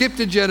 That skipped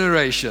a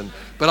generation.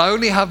 But I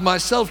only have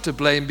myself to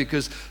blame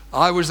because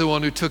I was the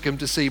one who took him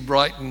to see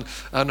Brighton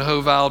and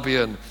Hove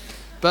Albion.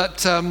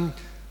 But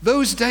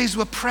those days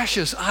were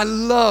precious. I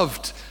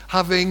loved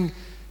having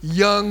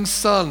young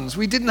sons.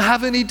 We didn't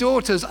have any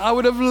daughters. I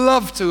would have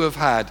loved to have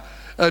had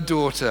a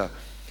daughter.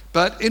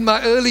 But in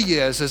my early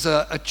years as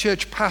a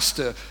church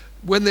pastor,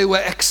 when they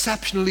were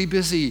exceptionally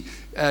busy,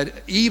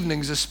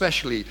 evenings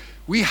especially,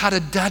 we had a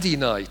daddy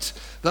night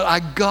that I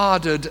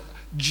guarded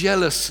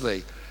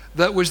jealously.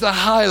 That was the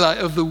highlight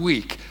of the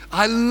week.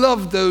 I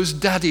loved those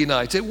daddy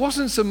nights. It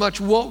wasn't so much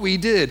what we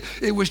did,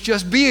 it was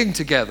just being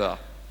together.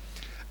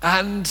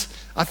 And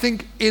I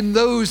think in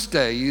those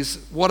days,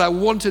 what I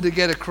wanted to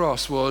get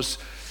across was,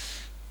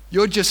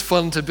 you're just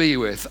fun to be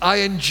with. I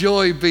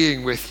enjoy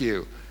being with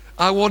you.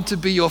 I want to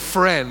be your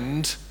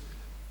friend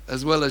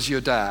as well as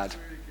your dad.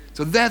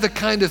 So they're the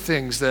kind of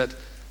things that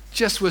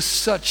just was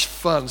such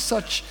fun,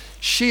 such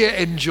sheer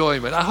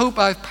enjoyment. I hope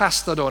I've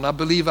passed that on. I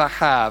believe I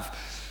have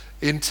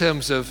in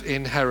terms of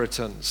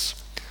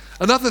inheritance.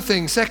 Another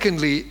thing,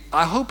 secondly,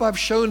 I hope I've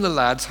shown the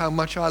lads how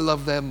much I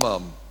love their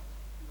mum.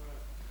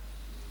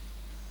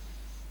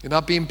 And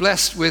I've been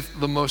blessed with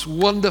the most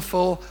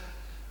wonderful,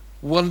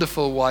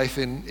 wonderful wife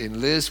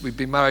in Liz. We've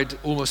been married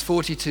almost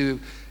 42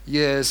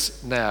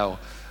 years now.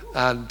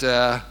 And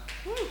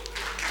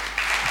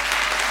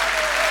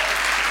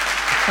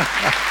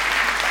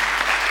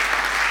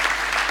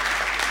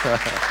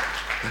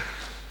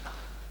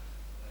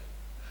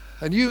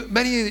and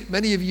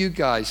many of you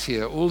guys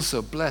here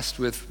also blessed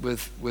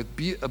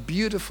with a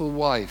beautiful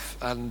wife.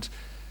 And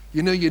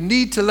you know, you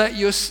need to let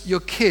your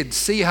kids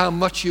see how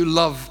much you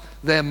love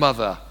their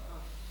mother.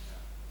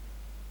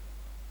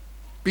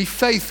 Be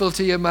faithful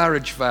to your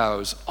marriage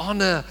vows.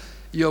 Honor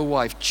your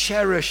wife.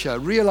 Cherish her.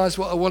 Realize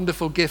what a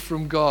wonderful gift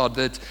from God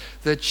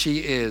that she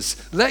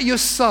is. Let your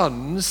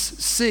sons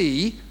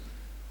see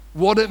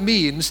what it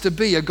means to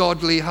be a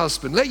godly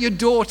husband. Let your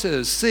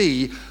daughters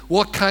see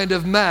what kind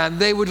of man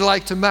they would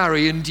like to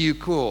marry in due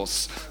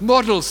course.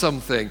 Model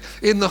something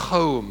in the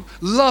home.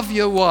 Love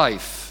your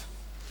wife.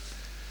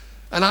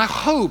 And I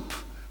hope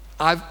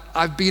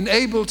I've been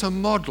able to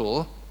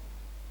model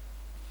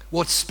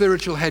what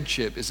spiritual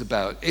headship is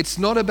about. It's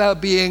not about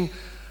being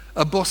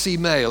a bossy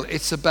male.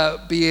 It's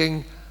about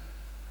being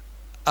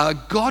a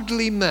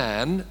godly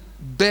man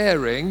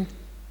bearing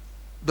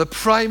the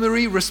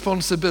primary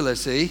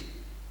responsibility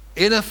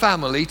in a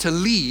family to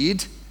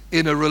lead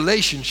in a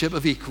relationship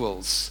of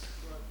equals.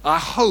 I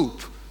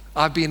hope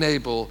I've been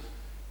able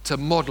to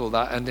model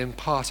that and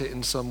impart it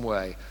in some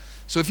way.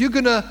 So if you're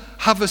going to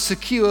have a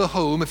secure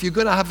home, if you're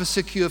going to have a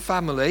secure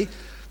family,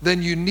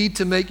 then you need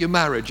to make your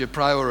marriage a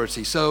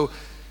priority. So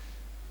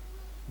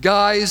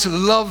guys,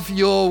 love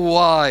your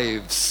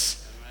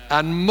wives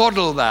and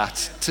model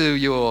that to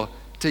your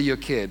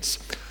kids.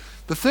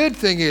 The third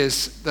thing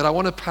is that I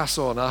want to pass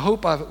on. I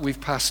hope we've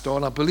passed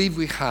on. I believe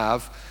we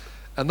have.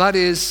 And that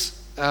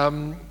is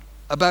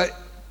about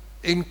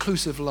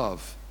inclusive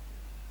love.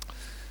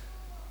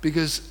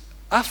 Because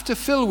after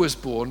Phil was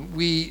born,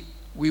 we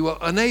were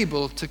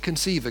unable to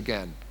conceive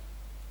again.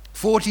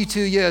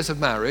 42 years of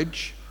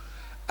marriage,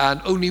 and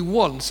only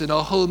once in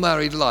our whole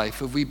married life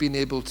have we been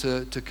able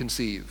to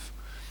conceive.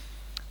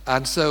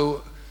 And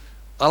so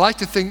I like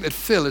to think that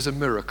Phil is a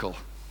miracle.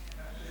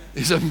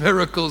 He's a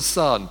miracle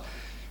son.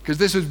 Because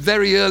this was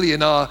very early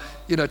in our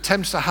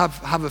attempts to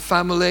have a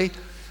family,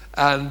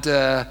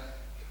 and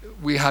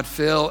we had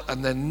Phil,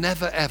 and then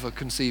never ever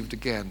conceived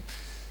again.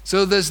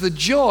 So there's the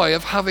joy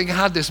of having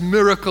had this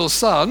miracle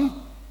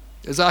son,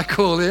 as I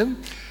call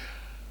him,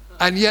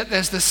 and yet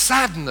there's the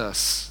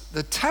sadness,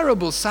 the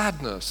terrible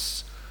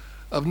sadness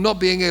of not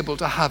being able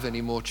to have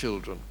any more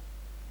children.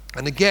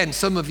 And again,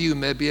 some of you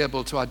may be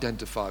able to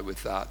identify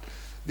with that.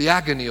 The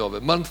agony of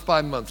it, month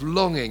by month,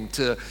 longing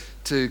to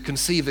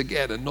conceive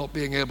again and not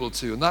being able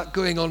to. And that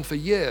going on for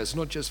years,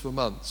 not just for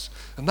months.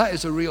 And that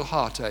is a real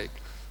heartache.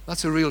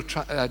 That's a real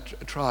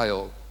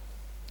trial.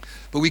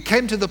 But we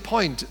came to the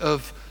point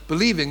of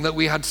believing that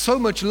we had so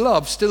much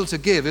love still to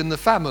give in the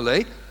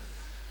family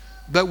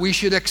that we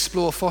should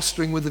explore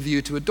fostering with a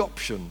view to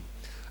adoption.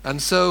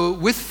 And so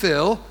with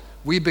Phil,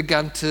 we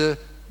began to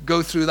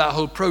go through that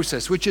whole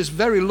process, which is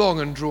very long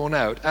and drawn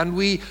out. And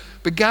we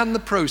began the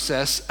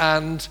process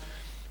and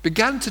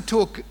began to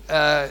talk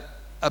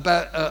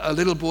about a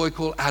little boy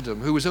called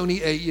Adam, who was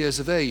only 8 years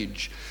of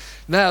age.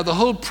 Now, the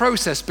whole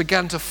process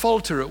began to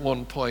falter at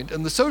one point,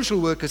 and the social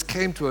workers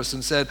came to us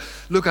and said,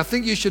 look, I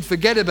think you should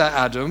forget about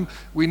Adam.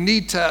 We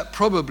need to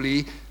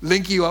probably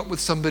link you up with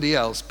somebody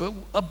else. But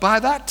by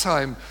that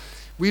time,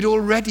 we'd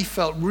already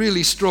felt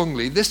really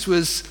strongly this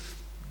was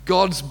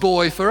God's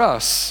boy for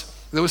us.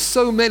 There were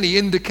so many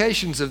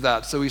indications of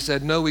that. So we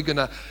said, no, we're going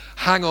to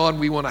hang on.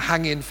 We want to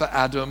hang in for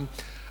Adam.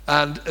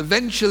 And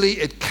eventually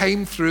it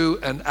came through,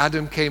 and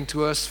Adam came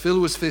to us. Phil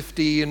was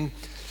 15.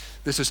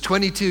 This was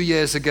 22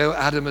 years ago.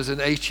 Adam, as an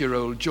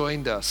 8-year-old,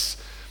 joined us.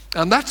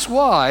 And that's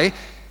why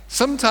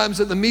sometimes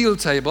at the meal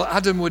table,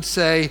 Adam would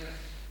say,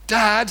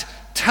 Dad,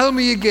 tell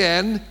me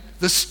again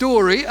the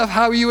story of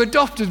how you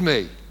adopted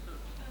me.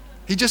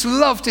 He just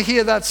loved to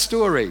hear that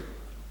story.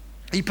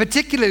 He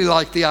particularly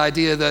liked the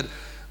idea that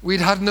we'd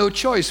had no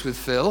choice with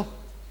Phil.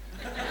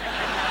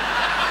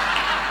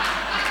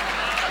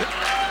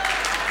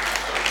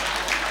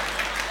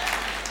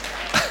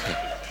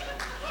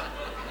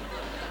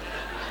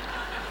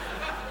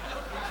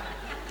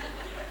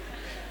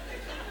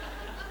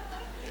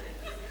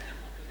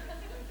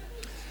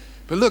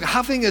 But look,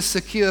 having a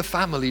secure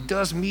family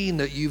does mean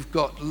that you've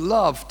got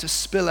love to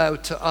spill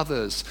out to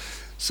others.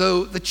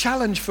 So the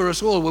challenge for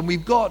us all when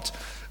we've got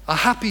a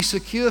happy,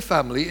 secure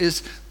family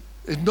is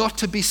not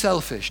to be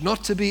selfish,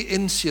 not to be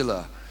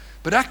insular,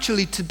 but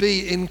actually to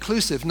be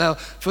inclusive. Now,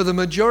 for the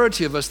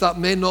majority of us, that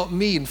may not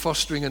mean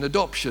fostering an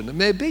adoption. It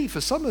may be for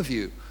some of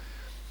you.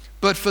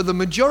 But for the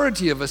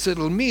majority of us,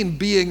 it'll mean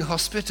being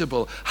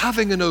hospitable,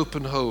 having an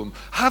open home,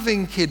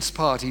 having kids'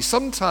 parties.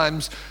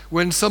 Sometimes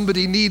when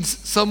somebody needs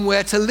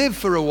somewhere to live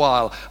for a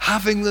while,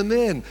 having them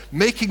in,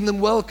 making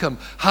them welcome,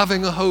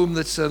 having a home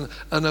that's an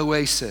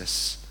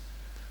oasis.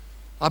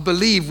 I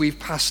believe we've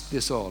passed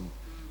this on.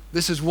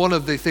 This is one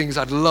of the things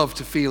I'd love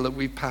to feel that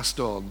we've passed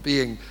on,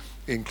 being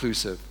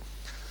inclusive.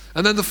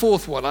 And then the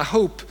fourth one, I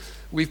hope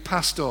we've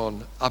passed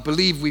on, I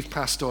believe we've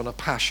passed on a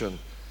passion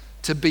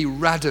to be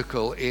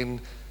radical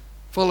in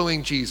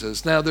following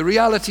Jesus. Now, the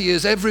reality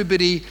is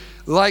everybody,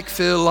 like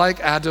Phil,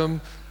 like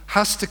Adam,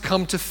 has to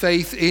come to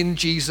faith in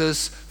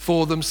Jesus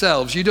for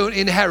themselves. You don't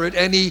inherit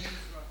any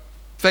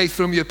faith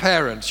from your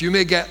parents. You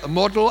may get a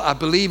model, I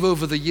believe,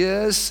 over the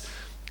years.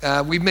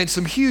 We've made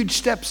some huge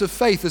steps of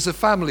faith as a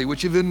family,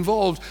 which have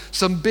involved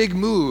some big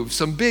moves,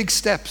 some big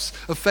steps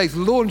of faith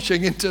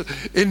launching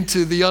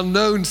into the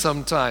unknown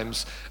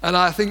sometimes. And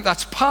I think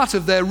that's part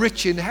of their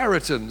rich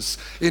inheritance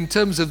in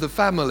terms of the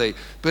family.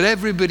 But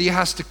everybody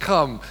has to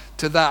come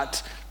to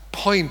that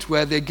point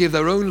where they give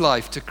their own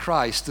life to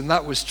Christ. And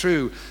that was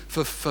true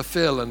for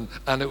Phil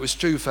and it was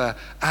true for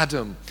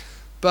Adam.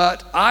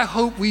 But I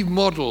hope we've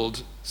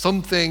modeled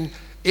something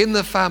in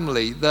the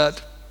family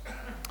that,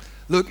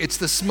 look, it's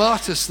the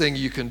smartest thing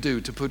you can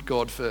do to put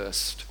God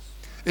first.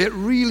 It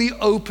really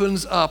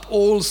opens up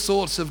all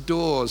sorts of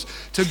doors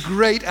to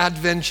great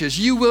adventures.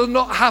 You will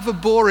not have a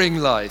boring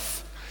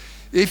life.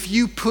 if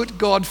you put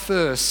God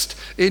first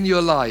in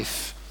your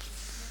life.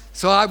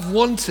 So I've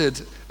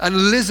wanted, and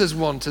Liz has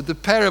wanted, the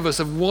pair of us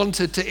have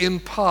wanted to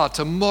impart,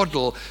 to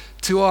model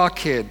to our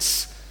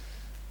kids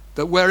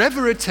that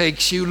wherever it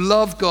takes you,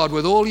 love God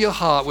with all your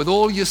heart, with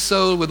all your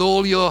soul, with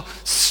all your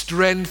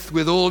strength,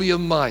 with all your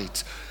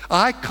might.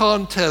 I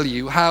can't tell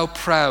you how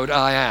proud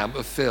I am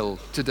of Phil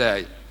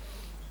today,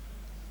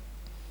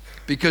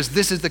 because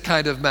this is the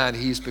kind of man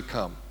he's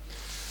become.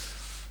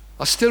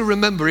 I still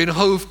remember in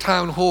Hove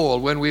Town Hall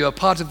when we were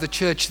part of the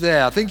church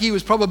there. I think he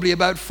was probably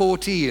about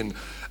 14,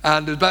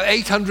 and there was about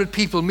 800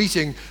 people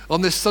meeting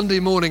on this Sunday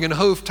morning in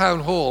Hove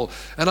Town Hall.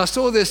 And I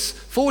saw this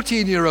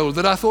 14-year-old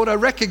that I thought I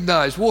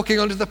recognized walking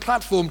onto the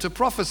platform to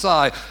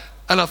prophesy.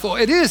 And I thought,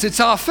 it's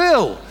our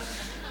Phil.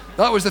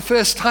 That was the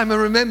first time I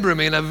remember him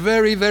in a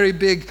very, very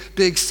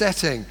big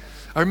setting.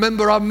 I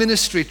remember our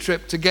ministry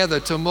trip together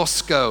to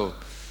Moscow.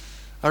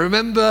 I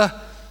remember,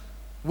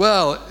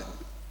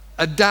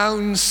 a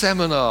down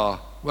seminar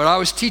where I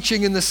was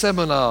teaching in the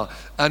seminar,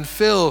 and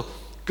Phil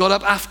got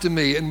up after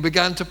me and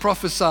began to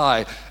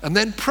prophesy, and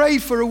then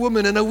prayed for a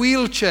woman in a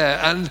wheelchair,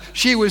 and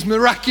she was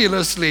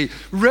miraculously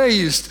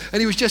raised, and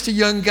he was just a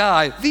young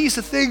guy. These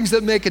are things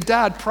that make a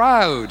dad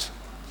proud.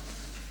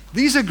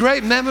 These are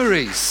great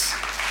memories.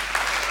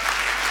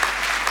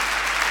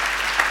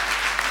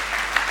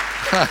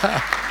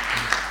 I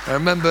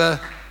remember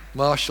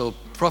Marshall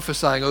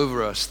prophesying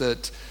over us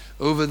that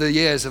over the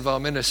years of our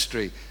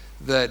ministry,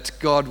 that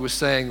God was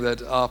saying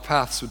that our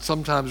paths would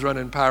sometimes run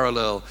in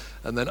parallel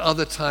and then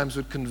other times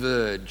would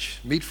converge,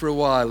 meet for a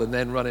while and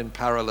then run in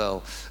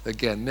parallel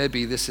again.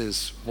 Maybe this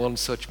is one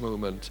such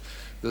moment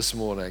this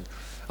morning.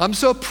 I'm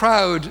so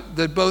proud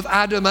that both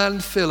Adam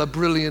and Phil are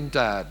brilliant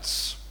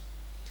dads.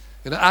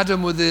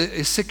 Adam with a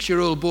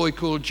 6-year-old boy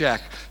called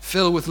Jack,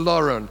 Phil with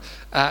Lauren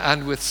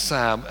and with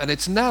Sam. And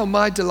it's now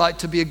my delight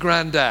to be a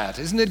granddad.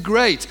 Isn't it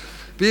great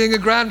being a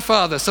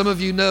grandfather? Some of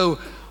you know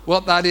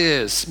what that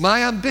is.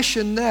 My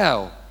ambition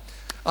now,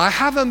 I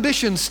have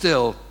ambition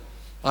still.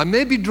 I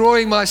may be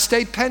drawing my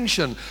state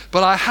pension,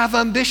 but I have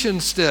ambition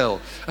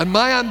still. And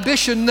my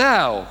ambition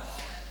now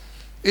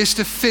is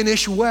to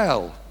finish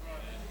well.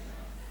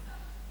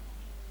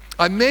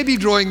 I may be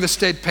drawing the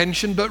state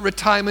pension, but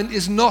retirement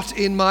is not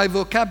in my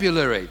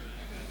vocabulary.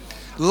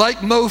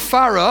 Like Mo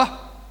Farah,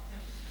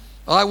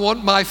 I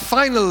want my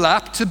final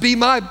lap to be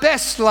my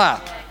best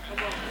lap.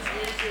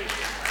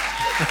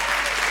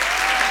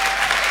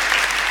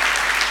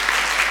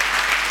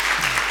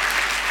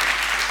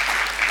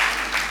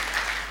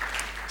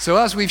 So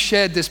as we've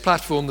shared this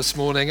platform this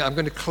morning, I'm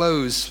going to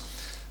close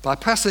by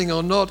passing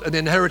on not an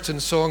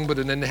inheritance song, but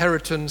an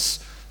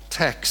inheritance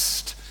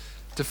text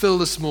to Phil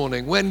this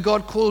morning. When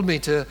God called me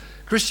to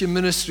Christian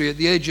ministry at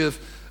the age of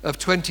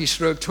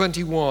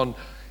 20/21,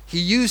 he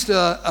used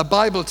a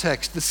Bible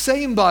text, the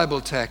same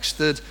Bible text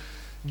that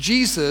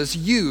Jesus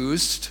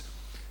used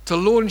to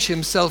launch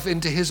himself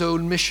into his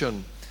own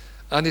mission.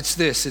 And it's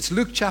this, it's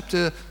Luke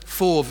chapter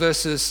 4,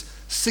 verses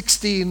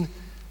 16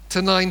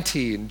 to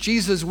 19.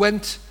 Jesus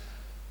went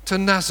to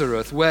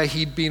Nazareth, where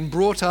he'd been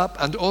brought up,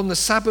 and on the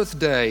Sabbath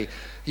day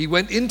he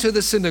went into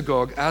the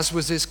synagogue, as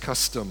was his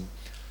custom.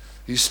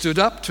 He stood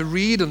up to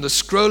read, and the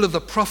scroll of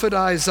the prophet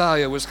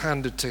Isaiah was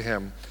handed to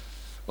him.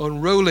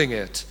 Unrolling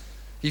it,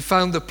 he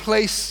found the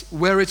place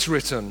where it's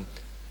written,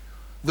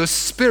 "The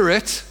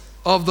Spirit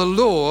of the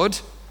Lord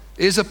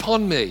is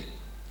upon me,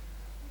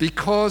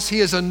 because he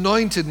has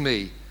anointed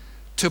me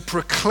to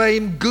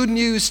proclaim good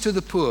news to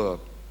the poor.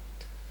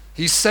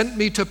 He sent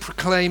me to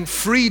proclaim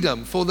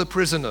freedom for the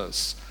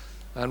prisoners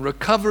and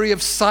recovery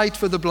of sight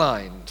for the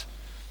blind,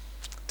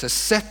 to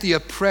set the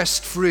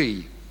oppressed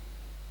free,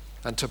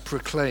 and to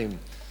proclaim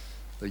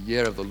the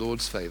year of the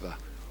Lord's favor."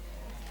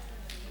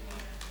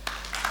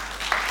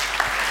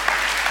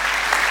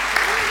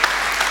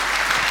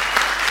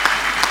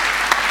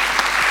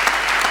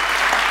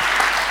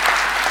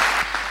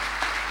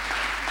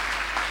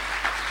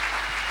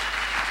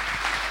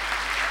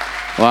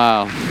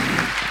 Wow.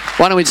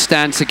 Why don't we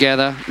stand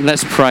together?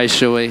 Let's pray,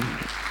 shall we?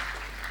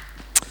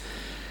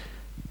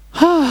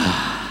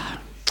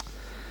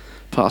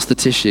 Pass the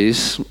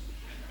tissues.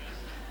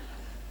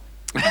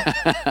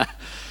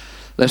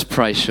 Let's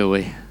pray, shall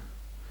we? Do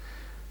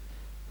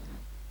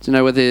you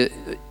know, whether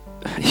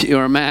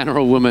you're a man or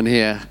a woman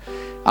here,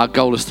 our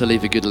goal is to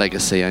leave a good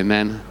legacy,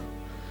 amen?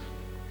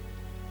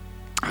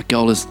 Our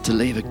goal is to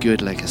leave a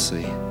good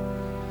legacy.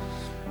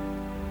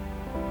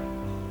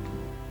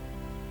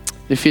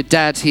 If you're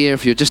dad here,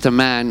 if you're just a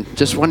man,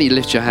 just why don't you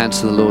lift your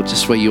hands to the Lord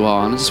just where you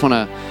are. And I just want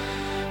to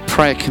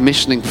pray a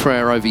commissioning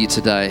prayer over you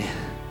today.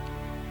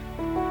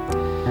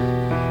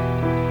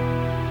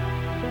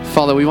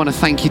 Father, we want to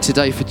thank you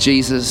today for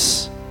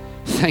Jesus.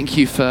 Thank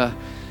you for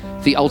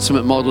the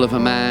ultimate model of a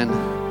man.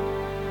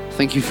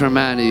 Thank you for a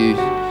man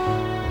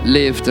who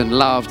lived and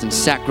loved and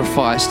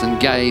sacrificed and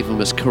gave and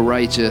was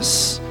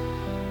courageous.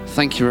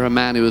 Thank you for a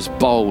man who was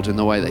bold in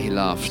the way that he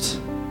loved.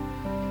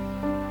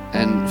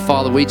 And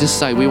Father, we just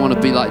say we want to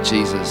be like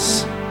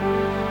Jesus.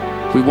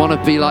 We want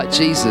to be like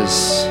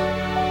Jesus.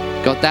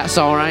 God, that's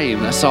our aim.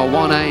 That's our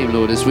one aim,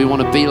 Lord, is we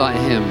want to be like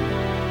him.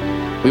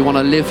 We want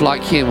to live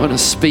like him. We want to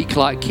speak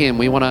like him.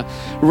 We want to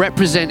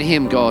represent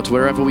him, God,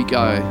 wherever we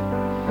go.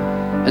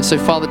 And so,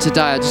 Father,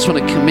 today I just want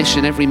to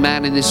commission every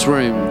man in this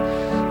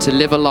room to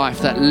live a life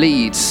that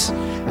leads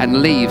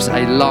and leaves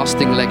a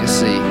lasting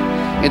legacy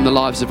in the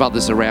lives of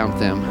others around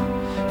them.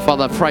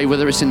 Father, I pray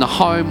whether it's in the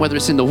home, whether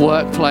it's in the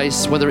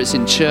workplace, whether it's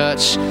in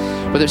church,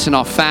 whether it's in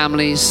our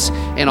families,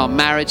 in our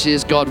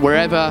marriages, God,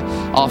 wherever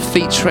our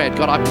feet tread,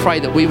 God, I pray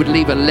that we would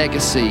leave a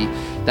legacy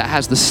that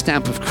has the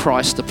stamp of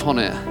Christ upon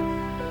it.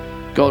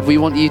 God, we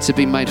want you to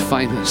be made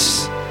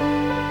famous.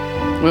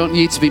 We want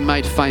you to be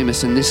made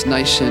famous in this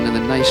nation and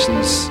the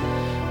nations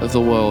of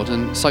the world.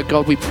 And so,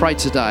 God, we pray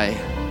today,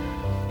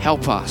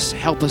 help us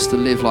to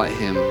live like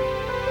him.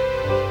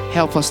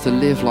 Help us to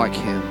live like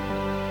him.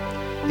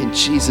 In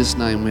Jesus'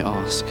 name we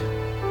ask.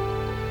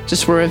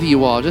 Just wherever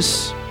you are,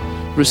 just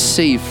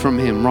receive from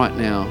him right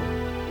now.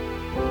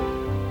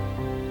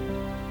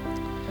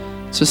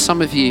 So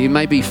some of you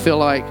maybe feel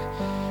like,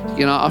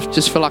 I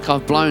just feel like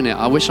I've blown it.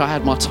 I wish I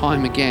had my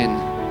time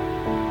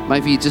again.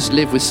 Maybe you just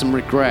live with some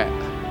regret.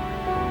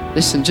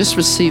 Listen, just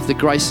receive the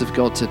grace of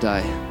God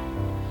today.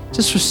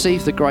 Just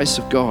receive the grace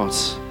of God.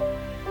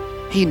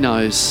 He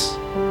knows.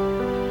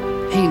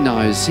 He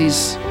knows.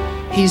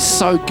 He's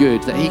so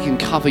good that he can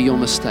cover your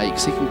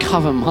mistakes. He can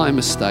cover my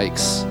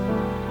mistakes.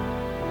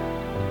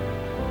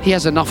 He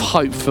has enough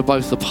hope for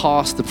both the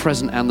past, the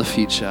present, and the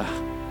future.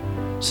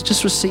 So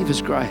just receive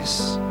his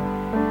grace.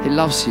 He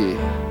loves you.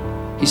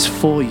 He's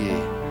for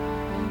you.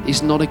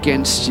 He's not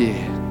against you.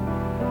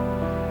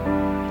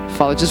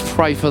 Father, just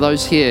pray for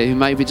those here who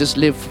maybe just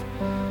live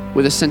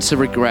with a sense of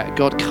regret.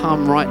 God,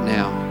 come right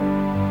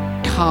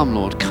now. Come,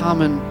 Lord.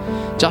 Come and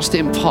just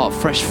impart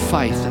fresh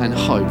faith and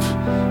hope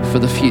for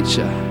the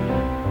future.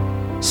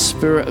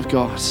 Spirit of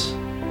God.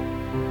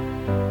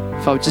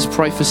 Father, we just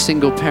pray for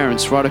single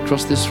parents right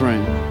across this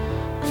room.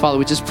 Father,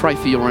 we just pray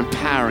for your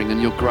empowering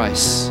and your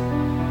grace.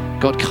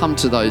 God, come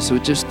to those who are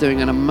just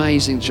doing an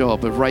amazing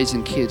job of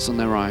raising kids on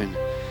their own.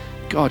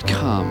 God,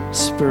 come.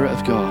 Spirit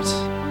of God.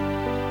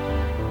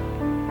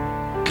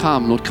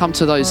 Come, Lord. Come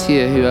to those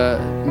here who are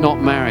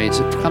not married.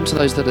 Come to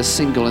those that are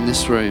single in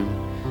this room.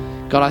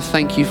 God, I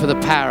thank you for the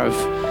power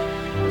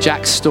of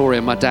Jack's story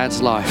in my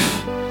dad's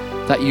life,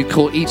 that you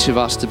call each of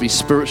us to be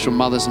spiritual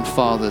mothers and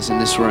fathers in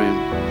this room.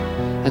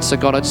 And so,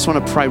 God, I just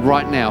want to pray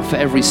right now for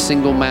every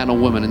single man or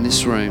woman in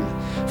this room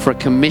for a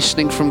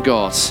commissioning from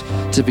God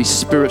to be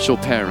spiritual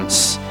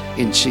parents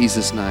in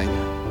Jesus' name.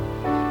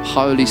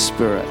 Holy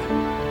Spirit,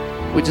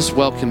 we just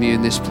welcome you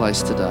in this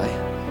place today.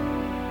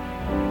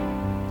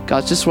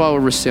 Guys, just while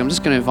we're receiving, I'm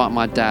just going to invite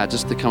my dad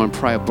just to come and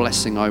pray a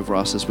blessing over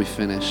us as we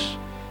finish.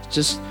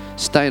 Just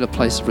stay in a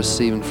place of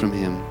receiving from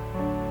him.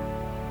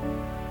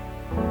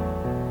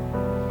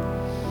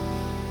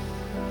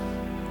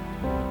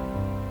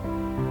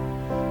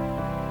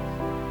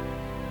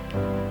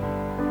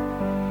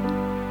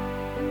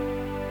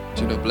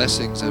 Do you know,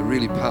 blessings are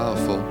really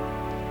powerful.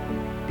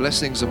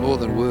 Blessings are more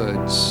than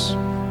words.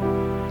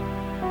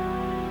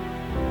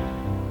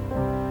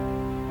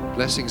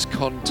 Blessings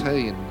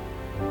contain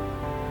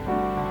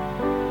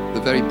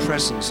the very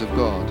presence of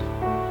God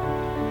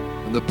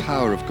and the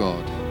power of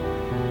God.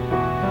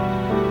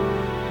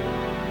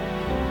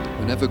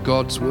 Whenever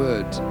God's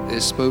word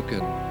is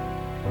spoken,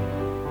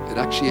 it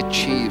actually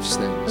achieves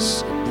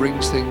things. It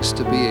brings things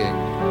to being.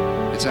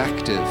 It's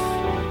active,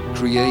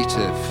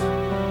 creative,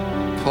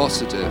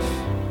 positive,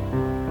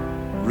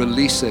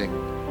 releasing,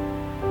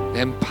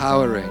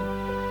 empowering.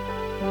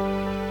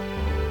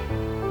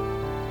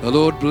 The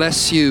Lord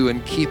bless you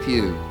and keep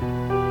you.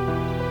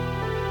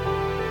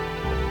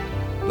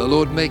 The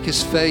Lord make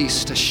his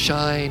face to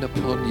shine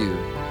upon you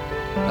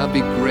and be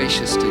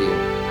gracious to you.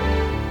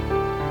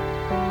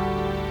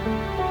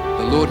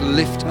 The Lord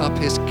lift up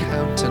his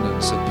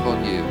countenance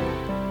upon you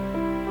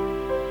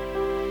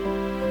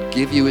and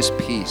give you his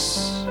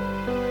peace.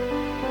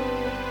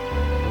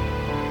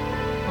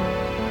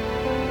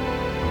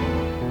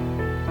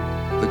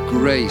 The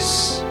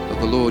grace of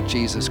the Lord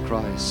Jesus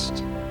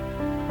Christ,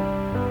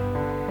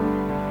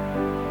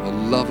 the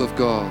love of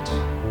God,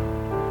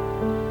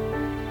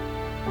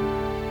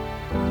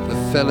 the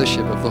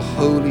fellowship of the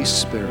Holy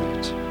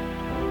Spirit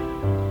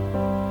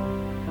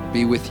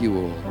be with you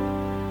all.